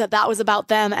realize that that was about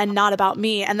them and not about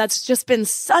me. And that's just been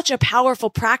such a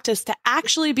powerful practice to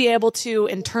actually be able to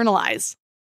internalize.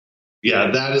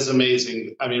 Yeah, that is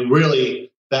amazing. I mean,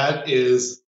 really, that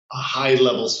is a high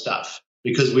level stuff,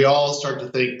 because we all start to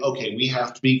think, okay, we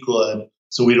have to be good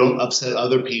so we don't upset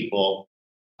other people.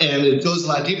 And it goes a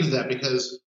lot deeper than that,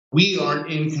 because we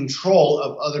aren't in control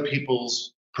of other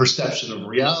people's perception of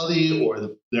reality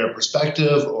or their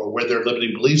perspective or where their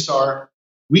limiting beliefs are.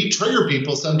 We trigger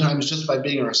people sometimes just by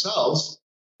being ourselves,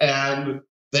 and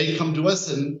they come to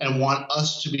us and want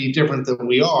us to be different than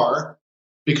we are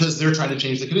because they're trying to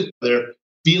change the condition. They're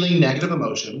feeling negative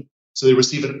emotion, so they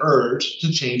receive an urge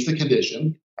to change the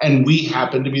condition, and we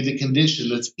happen to be the condition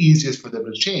that's easiest for them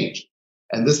to change.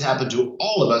 And this happened to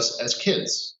all of us as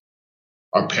kids.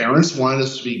 Our parents wanted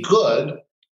us to be good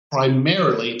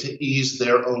primarily to ease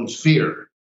their own fear.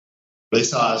 They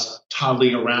saw us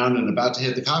toddling around and about to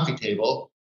hit the coffee table.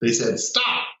 They said,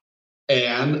 stop.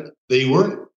 And they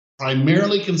weren't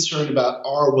primarily concerned about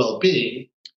our well-being.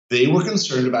 They were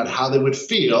concerned about how they would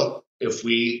feel if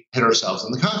we hit ourselves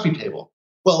on the coffee table.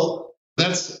 Well,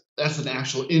 that's an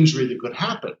actual injury that could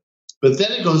happen. But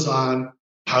then it goes on,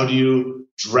 how do you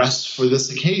dress for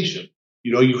this occasion?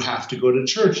 You know, you have to go to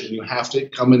church and you have to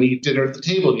come and eat dinner at the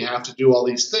table. And you have to do all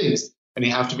these things and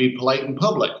you have to be polite in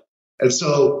public. And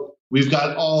so we've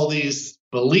got all these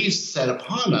beliefs set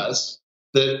upon us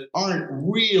that aren't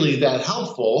really that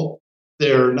helpful.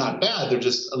 They're not bad. They're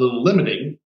just a little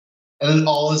limiting. And it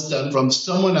all is done from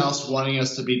someone else wanting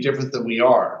us to be different than we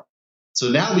are.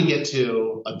 So now we get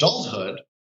to adulthood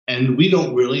and we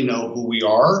don't really know who we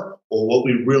are or what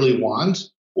we really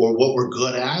want or what we're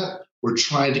good at. We're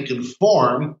trying to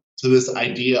conform to this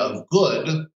idea of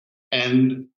good.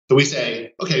 And so we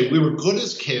say, okay, we were good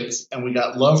as kids and we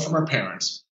got love from our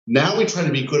parents. Now we try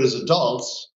to be good as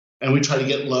adults and we try to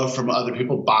get love from other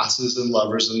people, bosses and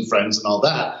lovers and friends and all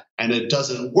that. And it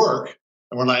doesn't work.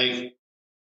 And we're like,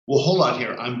 well, hold on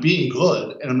here. I'm being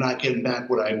good and I'm not getting back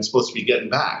what I'm supposed to be getting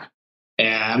back.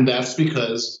 And that's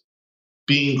because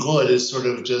being good is sort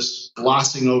of just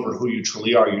glossing over who you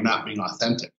truly are. You're not being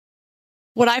authentic.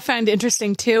 What I find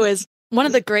interesting too is one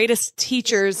of the greatest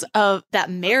teachers of that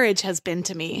marriage has been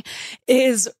to me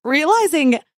is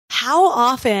realizing how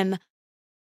often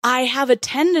I have a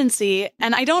tendency,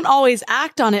 and I don't always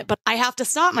act on it, but I have to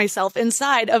stop myself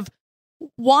inside of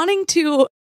wanting to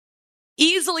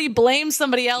easily blame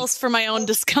somebody else for my own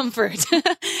discomfort.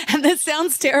 And this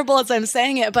sounds terrible as I'm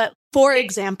saying it, but for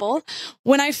example,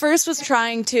 when I first was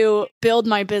trying to build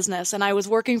my business and I was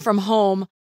working from home,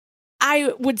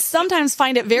 I would sometimes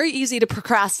find it very easy to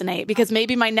procrastinate because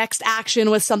maybe my next action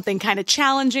was something kind of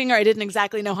challenging or I didn't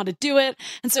exactly know how to do it.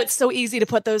 And so it's so easy to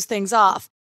put those things off.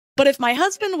 But if my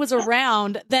husband was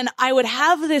around, then I would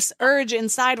have this urge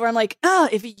inside where I'm like, oh,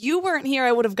 if you weren't here,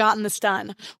 I would have gotten this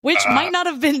done, which might not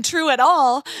have been true at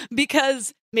all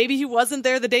because maybe he wasn't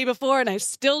there the day before and I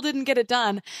still didn't get it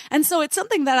done. And so it's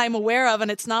something that I'm aware of. And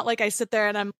it's not like I sit there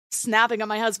and I'm snapping at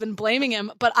my husband, blaming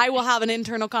him, but I will have an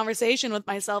internal conversation with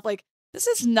myself like, this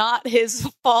is not his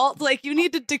fault. Like, you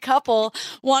need to decouple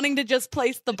wanting to just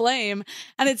place the blame.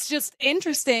 And it's just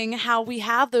interesting how we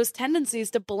have those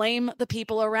tendencies to blame the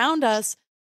people around us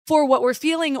for what we're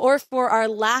feeling or for our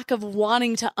lack of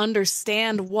wanting to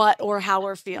understand what or how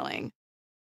we're feeling.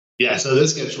 Yeah, so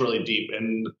this gets really deep.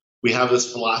 And we have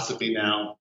this philosophy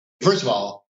now. First of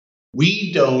all,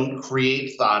 we don't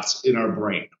create thoughts in our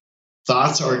brain.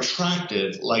 Thoughts are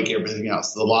attracted like everything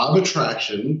else. The law of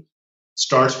attraction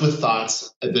starts with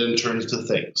thoughts and then turns to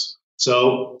things.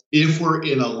 So if we're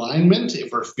in alignment,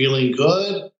 if we're feeling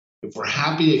good, if we're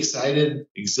happy, excited,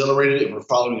 exhilarated, if we're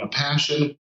following a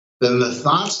passion, then the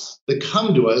thoughts that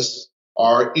come to us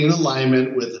are in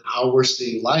alignment with how we're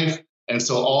seeing life. And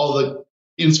so all the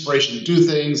inspiration to do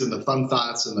things and the fun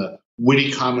thoughts and the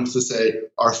witty comments to say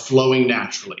are flowing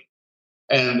naturally.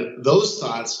 And those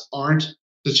thoughts aren't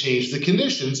to change the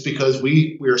conditions because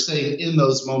we are saying in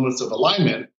those moments of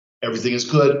alignment, everything is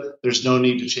good. There's no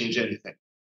need to change anything.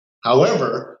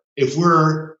 However, if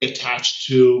we're attached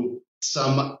to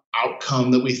some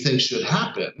outcome that we think should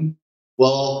happen,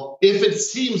 well, if it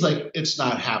seems like it's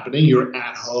not happening, you're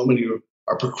at home and you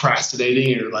are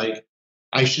procrastinating, and you're like,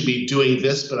 I should be doing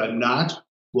this, but I'm not.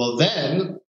 Well,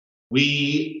 then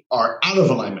we are out of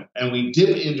alignment and we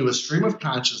dip into a stream of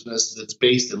consciousness that's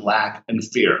based in lack and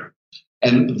fear.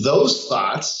 And those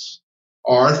thoughts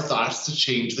are thoughts to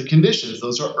change the conditions.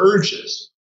 Those are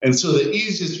urges. And so the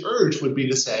easiest urge would be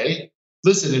to say,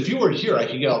 listen, if you were here, I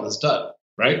could get all this done,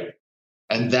 right?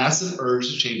 And that's an urge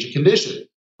to change a condition.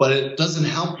 But it doesn't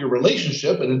help your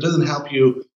relationship and it doesn't help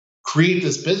you create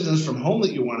this business from home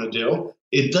that you want to do.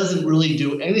 It doesn't really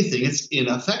do anything. It's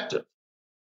ineffective.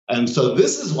 And so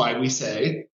this is why we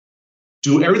say,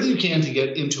 do everything you can to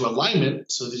get into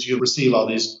alignment so that you receive all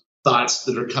these thoughts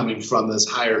that are coming from this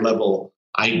higher level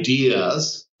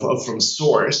ideas from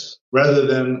source rather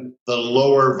than the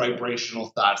lower vibrational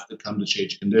thoughts that come to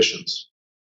change conditions.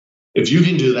 If you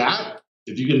can do that,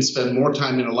 if you can spend more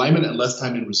time in alignment and less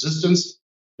time in resistance,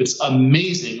 it's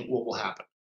amazing what will happen.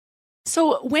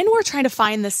 So when we're trying to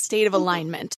find this state of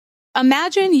alignment,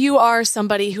 imagine you are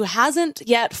somebody who hasn't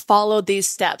yet followed these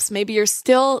steps. Maybe you're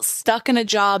still stuck in a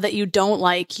job that you don't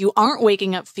like. You aren't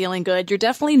waking up feeling good. You're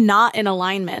definitely not in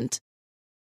alignment.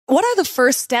 What are the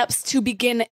first steps to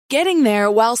begin getting there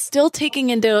while still taking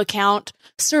into account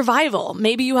survival?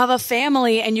 Maybe you have a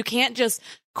family and you can't just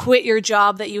quit your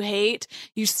job that you hate.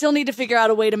 You still need to figure out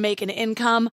a way to make an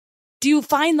income. Do you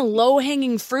find the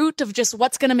low-hanging fruit of just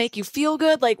what's going to make you feel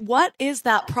good? Like, what is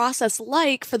that process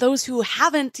like for those who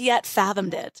haven't yet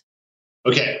fathomed it?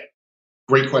 Okay,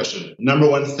 great question. Number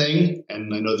one thing,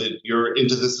 and I know that you're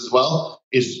into this as well,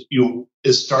 is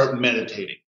start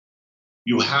meditating.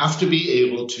 You have to be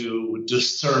able to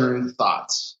discern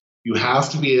thoughts. You have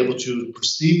to be able to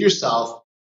perceive yourself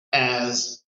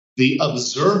as the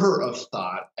observer of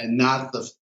thought and not the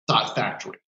thought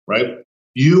factory, right?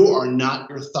 You are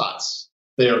not your thoughts.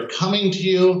 They are coming to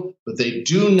you, but they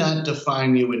do not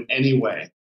define you in any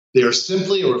way. They are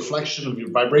simply a reflection of your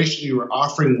vibration you are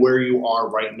offering where you are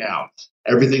right now.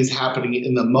 Everything's happening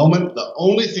in the moment. The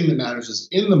only thing that matters is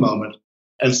in the moment.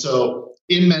 And so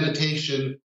in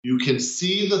meditation, you can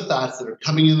see the thoughts that are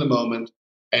coming in the moment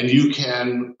and you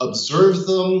can observe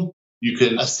them. You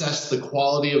can assess the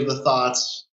quality of the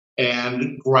thoughts,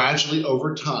 and gradually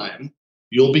over time,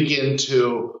 you'll begin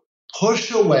to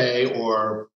push away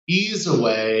or ease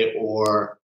away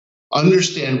or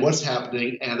understand what's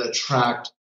happening and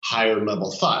attract higher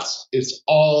level thoughts. It's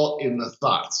all in the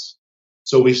thoughts.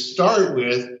 So we start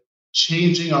with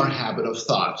changing our habit of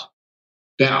thought.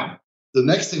 Now, the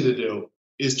next thing to do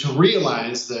is to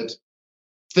realize that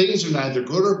things are neither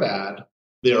good or bad.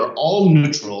 They are all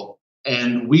neutral,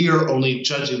 and we are only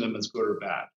judging them as good or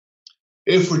bad.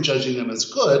 If we're judging them as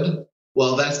good,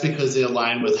 well, that's because they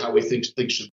align with how we think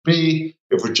things should be.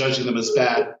 If we're judging them as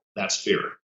bad, that's fear.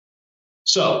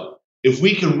 So if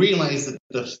we can realize that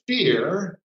the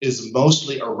fear is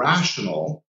mostly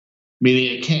irrational,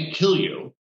 meaning it can't kill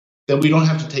you, then we don't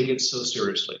have to take it so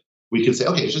seriously. We can say,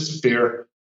 okay, it's just a fear.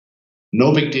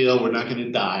 No big deal. We're not going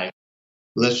to die.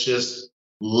 Let's just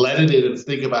let it in and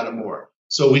think about it more.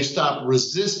 So we stop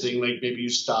resisting, like maybe you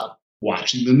stop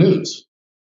watching the news.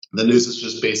 The news is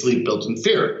just basically built in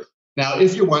fear. Now,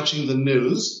 if you're watching the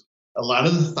news, a lot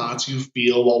of the thoughts you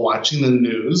feel while watching the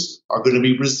news are going to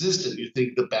be resistant. You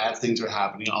think the bad things are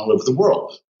happening all over the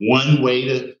world. One way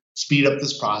to speed up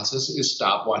this process is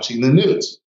stop watching the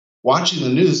news. Watching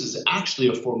the news is actually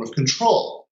a form of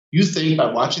control. You think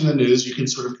by watching the news, you can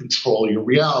sort of control your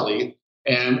reality,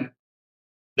 and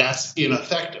that's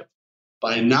ineffective.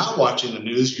 By not watching the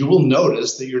news, you will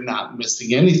notice that you're not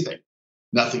missing anything,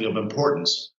 nothing of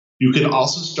importance. You can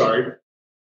also start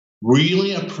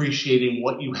really appreciating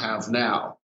what you have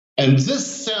now. And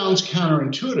this sounds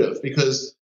counterintuitive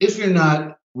because if you're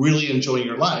not really enjoying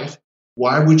your life,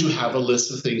 why would you have a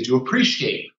list of things you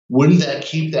appreciate? Wouldn't that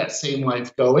keep that same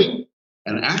life going?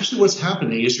 And actually what's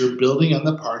happening is you're building on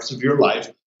the parts of your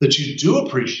life that you do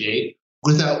appreciate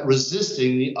without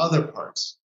resisting the other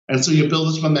parts. And so you build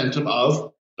this momentum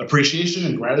of appreciation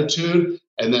and gratitude,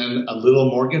 and then a little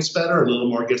more gets better, a little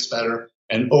more gets better.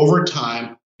 And over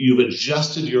time, you've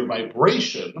adjusted your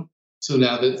vibration so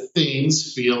now that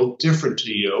things feel different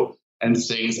to you and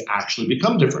things actually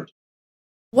become different.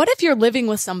 What if you're living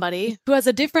with somebody who has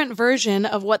a different version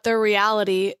of what their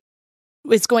reality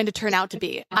is going to turn out to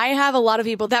be? I have a lot of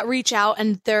people that reach out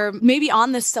and they're maybe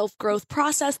on this self-growth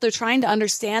process. They're trying to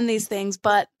understand these things,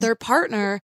 but their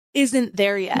partner isn't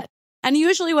there yet. And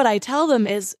usually what I tell them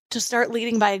is to start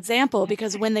leading by example,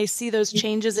 because when they see those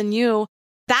changes in you,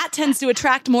 that tends to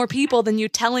attract more people than you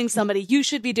telling somebody you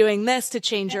should be doing this to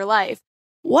change your life.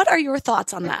 What are your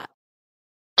thoughts on that?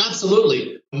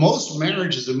 Absolutely. Most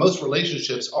marriages and most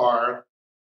relationships are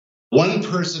one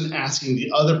person asking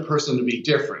the other person to be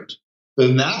different.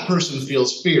 Then that person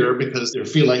feels fear because they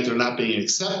feel like they're not being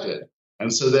accepted.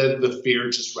 And so then the fear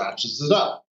just ratchets it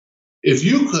up. If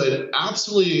you could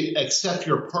absolutely accept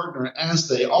your partner as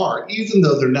they are, even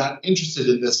though they're not interested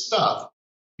in this stuff,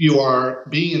 you are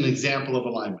being an example of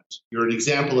alignment. You're an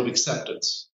example of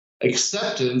acceptance.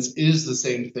 Acceptance is the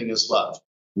same thing as love.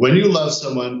 When you love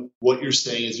someone, what you're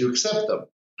saying is you accept them.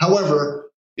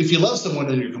 However, if you love someone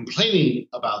and you're complaining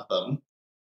about them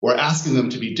or asking them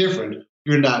to be different,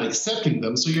 you're not accepting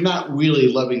them, so you're not really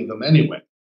loving them anyway.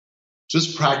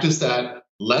 Just practice that.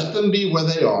 Let them be where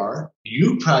they are.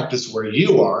 You practice where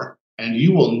you are, and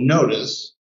you will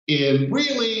notice in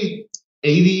really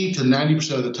 80 to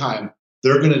 90% of the time,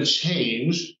 they're going to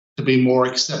change to be more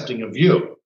accepting of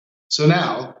you. So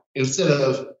now, instead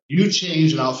of you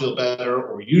change and I'll feel better,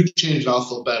 or you change and I'll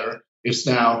feel better, it's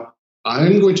now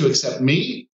I'm going to accept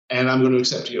me and I'm going to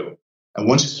accept you. And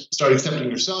once you start accepting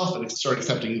yourself and start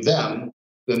accepting them,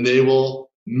 then they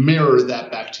will mirror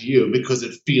that back to you because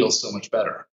it feels so much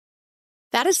better.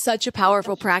 That is such a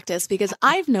powerful practice, because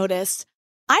I've noticed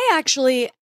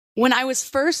when I was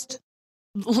first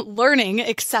learning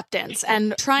acceptance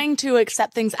and trying to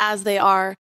accept things as they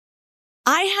are,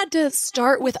 I had to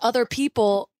start with other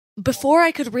people before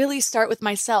I could really start with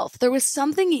myself. There was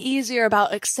something easier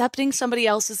about accepting somebody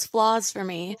else's flaws for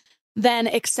me than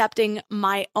accepting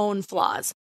my own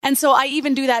flaws. And so I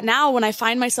even do that now when I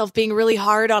find myself being really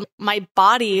hard on my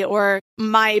body or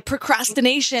my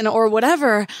procrastination or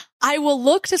whatever. I will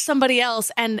look to somebody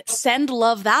else and send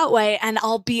love that way, and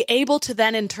I'll be able to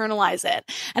then internalize it.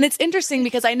 And it's interesting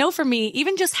because I know for me,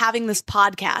 even just having this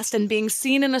podcast and being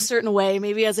seen in a certain way,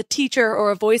 maybe as a teacher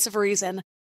or a voice of reason,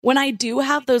 when I do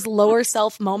have those lower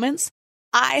self moments,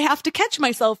 I have to catch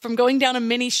myself from going down a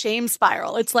mini shame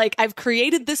spiral. It's like I've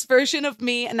created this version of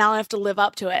me and now I have to live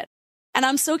up to it. And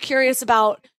I'm so curious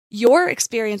about your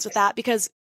experience with that, because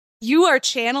you are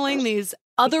channeling these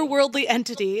otherworldly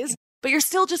entities, but you're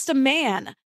still just a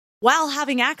man while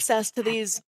having access to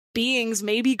these beings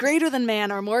maybe greater than man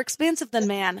or more expansive than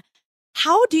man.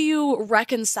 How do you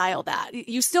reconcile that?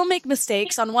 You still make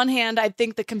mistakes. On one hand, I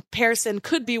think the comparison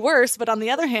could be worse, but on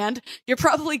the other hand, you're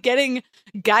probably getting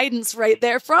guidance right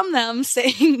there from them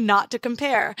saying not to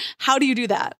compare. How do you do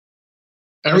that?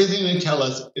 Everything they tell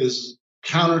us is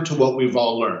counter to what we've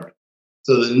all learned.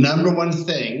 So the number one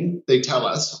thing they tell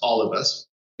us, all of us,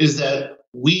 is that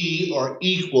we are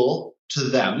equal to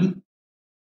them.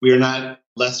 We are not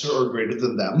lesser or greater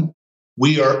than them.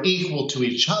 We are equal to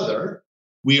each other.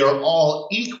 We are all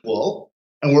equal,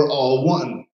 and we're all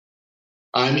one.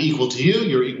 I'm equal to you.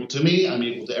 You're equal to me. I'm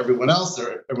equal to everyone else.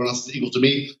 Everyone else is equal to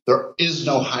me. There is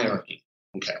no hierarchy.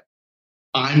 Okay.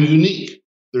 I'm unique.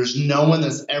 There's no one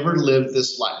that's ever lived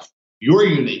this life. You're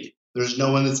unique. There's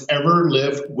no one that's ever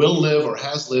lived, will live, or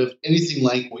has lived anything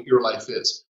like what your life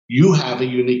is. You have a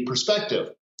unique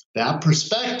perspective. That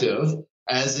perspective,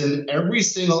 as in every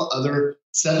single other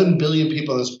 7 billion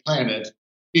people on this planet,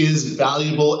 is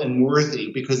valuable and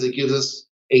worthy because it gives us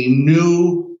a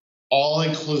new,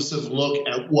 all-inclusive look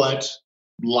at what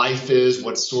life is,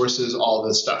 what source is, all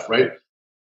this stuff, right?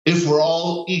 If we're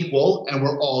all equal and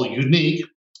we're all unique,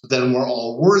 then we're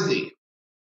all worthy.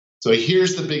 So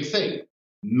here's the big thing.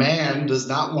 Man does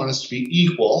not want us to be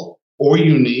equal or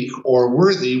unique or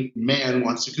worthy. Man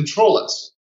wants to control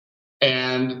us.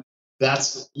 And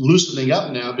that's loosening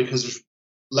up now because there's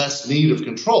less need of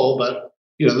control, but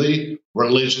the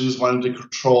religions wanted to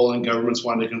control and governments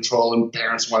wanted to control and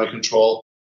parents wanted to control.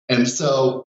 And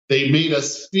so they made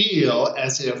us feel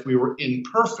as if we were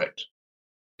imperfect.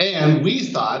 And we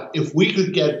thought if we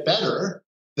could get better,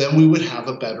 then we would have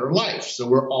a better life. So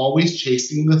we're always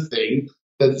chasing the thing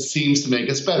that seems to make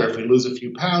us better. If we lose a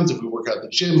few pounds, if we work out at the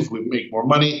gym, if we make more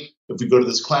money, if we go to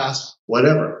this class,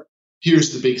 whatever.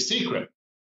 Here's the big secret.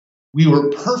 We were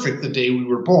perfect the day we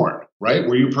were born, right?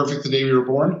 Were you perfect the day we were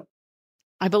born?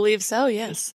 I believe so,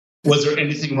 yes. Was there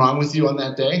anything wrong with you on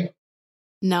that day?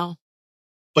 No.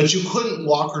 But you couldn't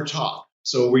walk or talk.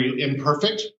 So were you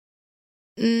imperfect?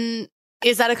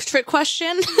 Is that a trick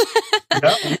question?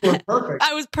 No, you were perfect.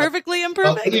 I was perfectly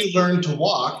imperfect. When you learned to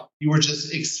walk, you were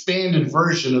just expanded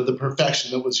version of the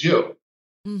perfection that was you.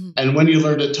 Mm-hmm. And when you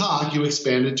learned to talk, you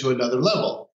expanded to another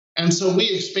level. And so we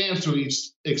expand through each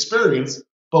experience,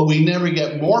 but we never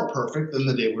get more perfect than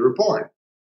the day we were born,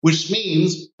 which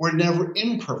means we're never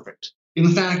imperfect.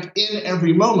 In fact, in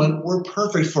every moment, we're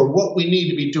perfect for what we need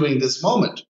to be doing this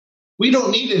moment. We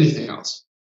don't need anything else.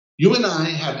 You and I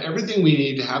have everything we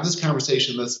need to have this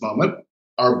conversation this moment.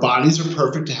 Our bodies are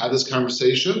perfect to have this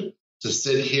conversation, to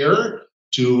sit here,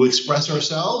 to express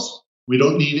ourselves. We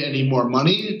don't need any more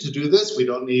money to do this. We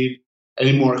don't need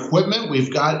any more equipment.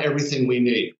 We've got everything we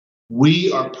need.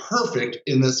 We are perfect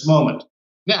in this moment.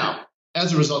 Now,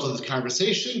 as a result of this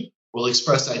conversation, we'll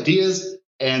express ideas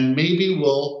and maybe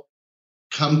we'll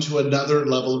come to another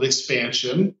level of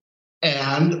expansion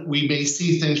and we may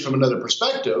see things from another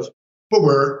perspective, but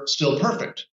we're still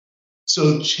perfect.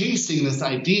 So chasing this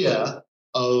idea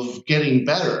of getting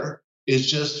better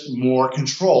is just more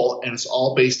control, and it's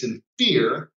all based in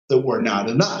fear that we're not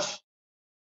enough.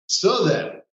 So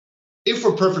then, if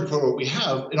we're perfect for what we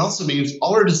have, it also means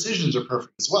all our decisions are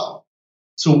perfect as well.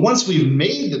 So once we've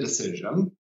made the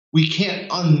decision, we can't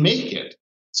unmake it.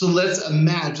 So let's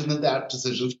imagine that that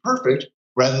decision is perfect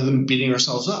rather than beating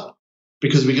ourselves up,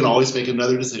 because we can always make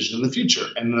another decision in the future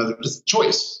and another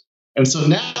choice. And so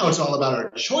now it's all about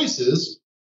our choices.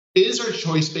 Is our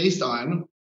choice based on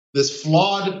this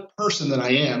flawed person that I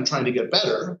am trying to get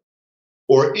better?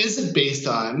 Or is it based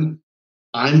on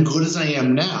I'm good as I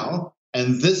am now,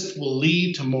 and this will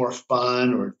lead to more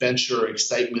fun or adventure or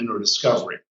excitement or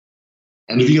discovery?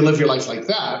 And if you live your life like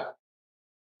that,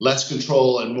 less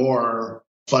control and more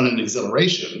fun and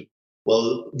exhilaration,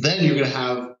 well, then you're going to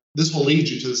have, this will lead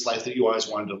you to this life that you always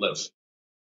wanted to live.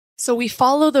 So we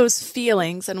follow those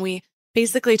feelings and we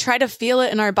basically try to feel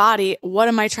it in our body. What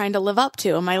am I trying to live up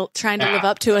to? Am I trying to live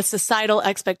up to a societal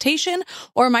expectation,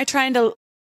 or am I trying to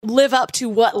live up to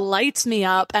what lights me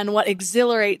up and what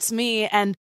exhilarates me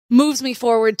and moves me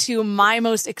forward to my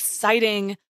most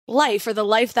exciting life, or the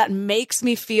life that makes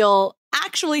me feel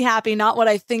actually happy, not what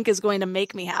I think is going to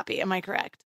make me happy? Am I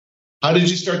correct? How did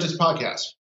you start this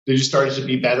podcast? Did you start it to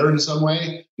be better in some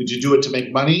way? Did you do it to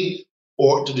make money?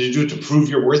 Or did you do it to prove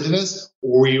your worthiness?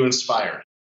 Or were you inspired?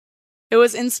 It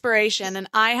was inspiration, and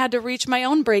I had to reach my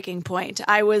own breaking point.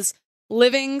 I was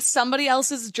living somebody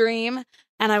else's dream,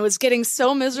 and I was getting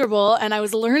so miserable, and I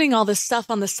was learning all this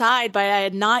stuff on the side, but I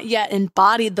had not yet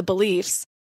embodied the beliefs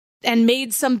and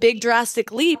made some big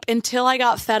drastic leap until I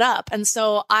got fed up. And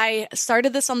so I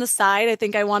started this on the side. I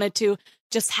think I wanted to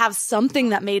just have something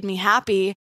that made me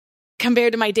happy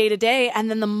compared to my day-to-day. And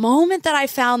then the moment that I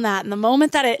found that, and the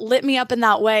moment that it lit me up in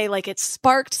that way, like it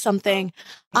sparked something,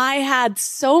 I had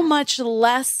so much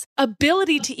less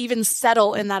ability to even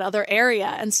settle in that other area.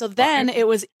 And so then it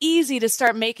was easy to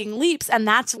start making leaps, and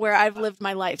that's where I've lived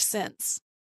my life since.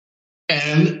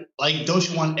 And like, don't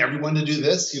you want everyone to do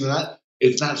this? You know, that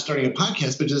it's not starting a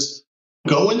podcast, but just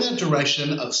go in that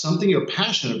direction of something you're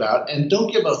passionate about, and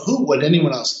don't give a hoot what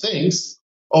anyone else thinks.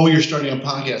 Oh, you're starting a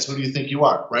podcast. Who do you think you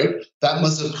are, right? That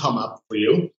must have come up for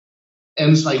you.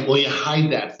 And it's like, well, you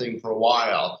hide that thing for a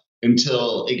while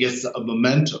until it gets a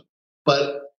momentum.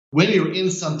 But when you're in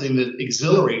something that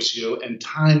exhilarates you and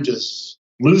time just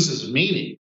loses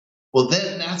meaning, well,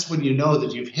 then that's when you know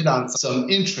that you've hit on some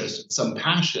interest, some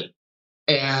passion.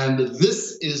 And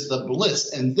this is the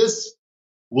bliss. And this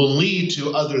will lead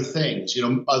to other things,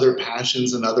 other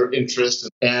passions and other interests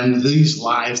and these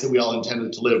lives that we all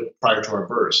intended to live prior to our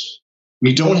birth.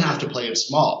 We don't have to play it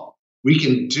small. We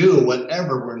can do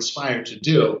whatever we're inspired to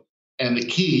do. And the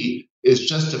key is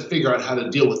just to figure out how to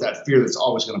deal with that fear that's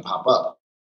always going to pop up.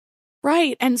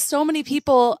 Right. And so many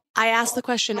people, I asked the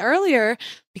question earlier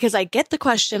because I get the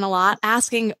question a lot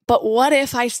asking, but what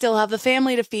if I still have the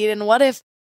family to feed? And what if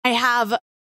I have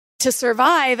to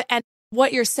survive? And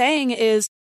what you're saying is,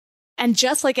 and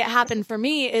just like it happened for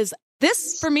me, is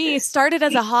this for me started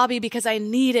as a hobby because I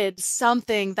needed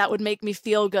something that would make me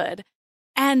feel good.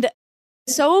 And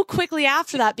so quickly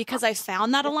after that, because I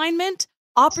found that alignment,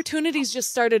 opportunities just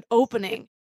started opening.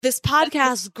 This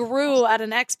podcast grew at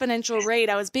an exponential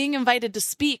rate. I was being invited to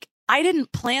speak. I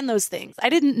didn't plan those things. I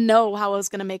didn't know how I was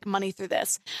going to make money through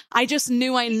this. I just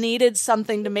knew I needed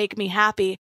something to make me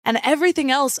happy. And everything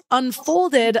else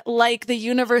unfolded like the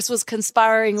universe was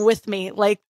conspiring with me,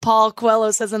 like Paul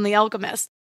Coelho says in The Alchemist.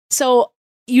 So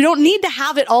you don't need to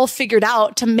have it all figured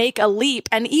out to make a leap.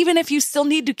 And even if you still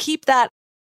need to keep that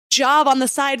job on the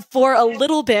side for a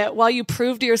little bit while you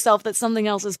prove to yourself that something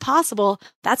else is possible,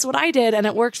 that's what I did, and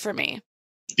it worked for me.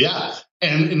 Yeah.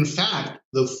 And in fact,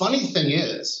 the funny thing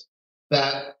is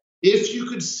that if you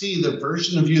could see the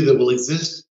version of you that will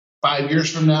exist 5 years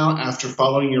from now after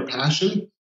following your passion,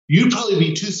 you'd probably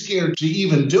be too scared to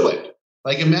even do it.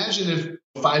 Like, imagine if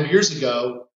 5 years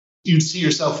ago, you'd see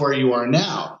yourself where you are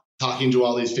now, talking to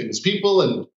all these famous people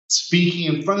and speaking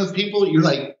in front of people. You're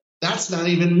like, that's not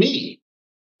even me.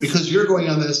 Because you're going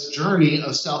on this journey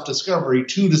of self-discovery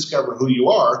to discover who you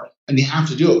are, and you have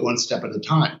to do it one step at a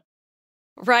time.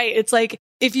 Right. It's like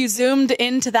if you zoomed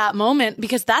into that moment,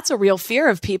 because that's a real fear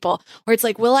of people, where it's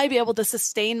like, will I be able to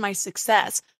sustain my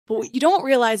success? But what you don't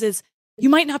realize is you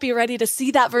might not be ready to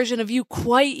see that version of you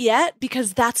quite yet,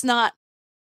 because that's not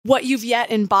what you've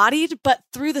yet embodied. But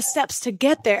through the steps to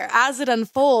get there, as it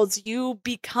unfolds, you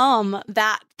become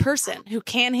that person who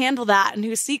can handle that and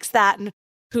who seeks that and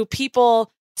who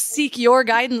people seek your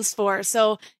guidance for.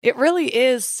 So it really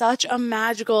is such a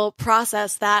magical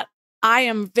process that I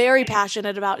am very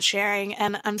passionate about sharing.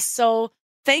 And I'm so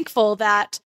thankful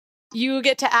that you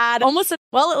get to add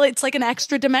it's like an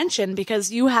extra dimension because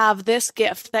you have this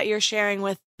gift that you're sharing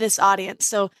with this audience.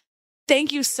 So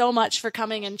thank you so much for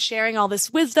coming and sharing all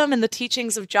this wisdom and the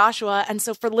teachings of Joshua. And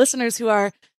so for listeners who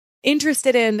are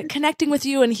interested in connecting with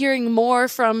you and hearing more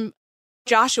from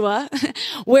Joshua,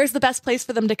 where's the best place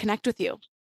for them to connect with you?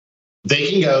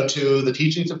 They can go to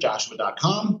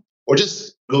theteachingsofjoshua.com or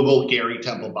just Google Gary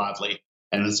Temple Bodley,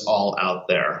 and it's all out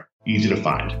there. Easy to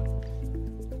find.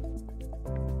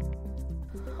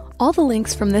 All the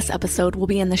links from this episode will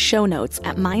be in the show notes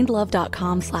at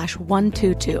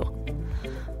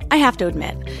mindlove.com/122. I have to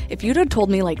admit, if you'd have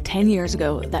told me like 10 years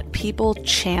ago that people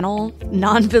channel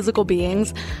non-physical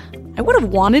beings, I would have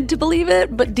wanted to believe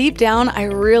it, but deep down, I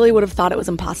really would have thought it was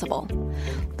impossible.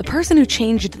 The person who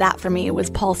changed that for me was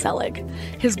Paul Selig.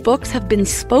 His books have been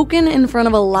spoken in front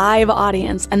of a live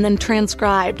audience and then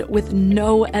transcribed with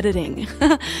no editing.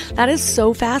 That is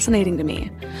so fascinating to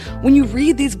me. When you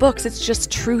read these books, it's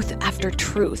just truth after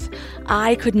truth.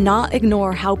 I could not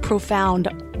ignore how profound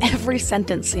every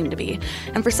sentence seemed to be.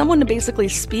 And for someone to basically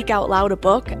speak out loud a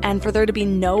book and for there to be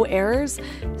no errors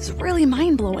is really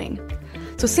mind-blowing.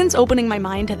 So since opening my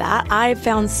mind to that, I've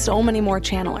found so many more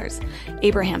channelers.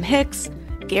 Abraham Hicks,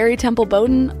 Gary Temple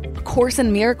Bowden, A Course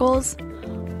in Miracles.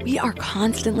 We are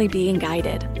constantly being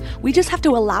guided. We just have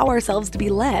to allow ourselves to be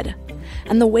led.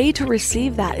 And the way to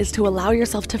receive that is to allow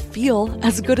yourself to feel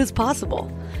as good as possible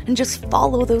and just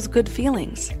follow those good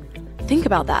feelings. Think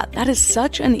about that. That is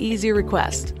such an easy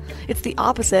request. It's the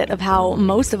opposite of how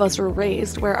most of us were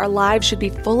raised, where our lives should be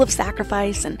full of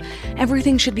sacrifice and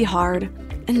everything should be hard.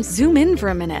 And zoom in for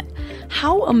a minute.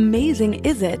 How amazing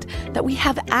is it that we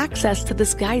have access to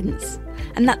this guidance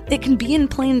and that it can be in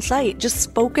plain sight, just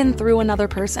spoken through another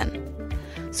person?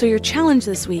 So your challenge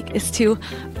this week is to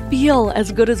feel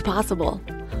as good as possible.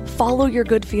 Follow your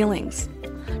good feelings.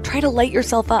 Try to light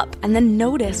yourself up and then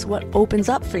notice what opens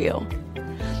up for you.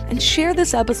 And share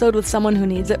this episode with someone who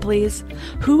needs it, please.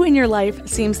 Who in your life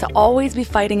seems to always be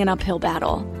fighting an uphill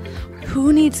battle?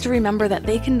 Who needs to remember that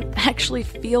they can actually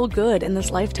feel good in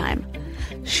this lifetime?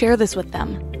 Share this with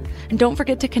them. And don't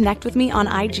forget to connect with me on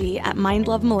IG at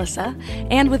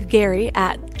MindLoveMelissa and with Gary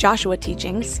at Joshua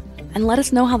Teachings, and let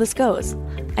us know how this goes.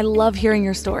 I love hearing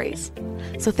your stories.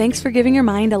 So thanks for giving your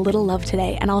mind a little love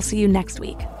today, and I'll see you next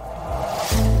week.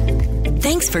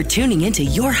 Thanks for tuning into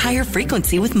Your Higher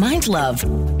Frequency with Mind Love.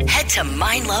 Head to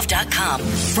mindlove.com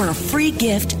for a free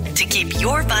gift to keep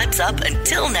your vibes up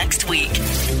until next week.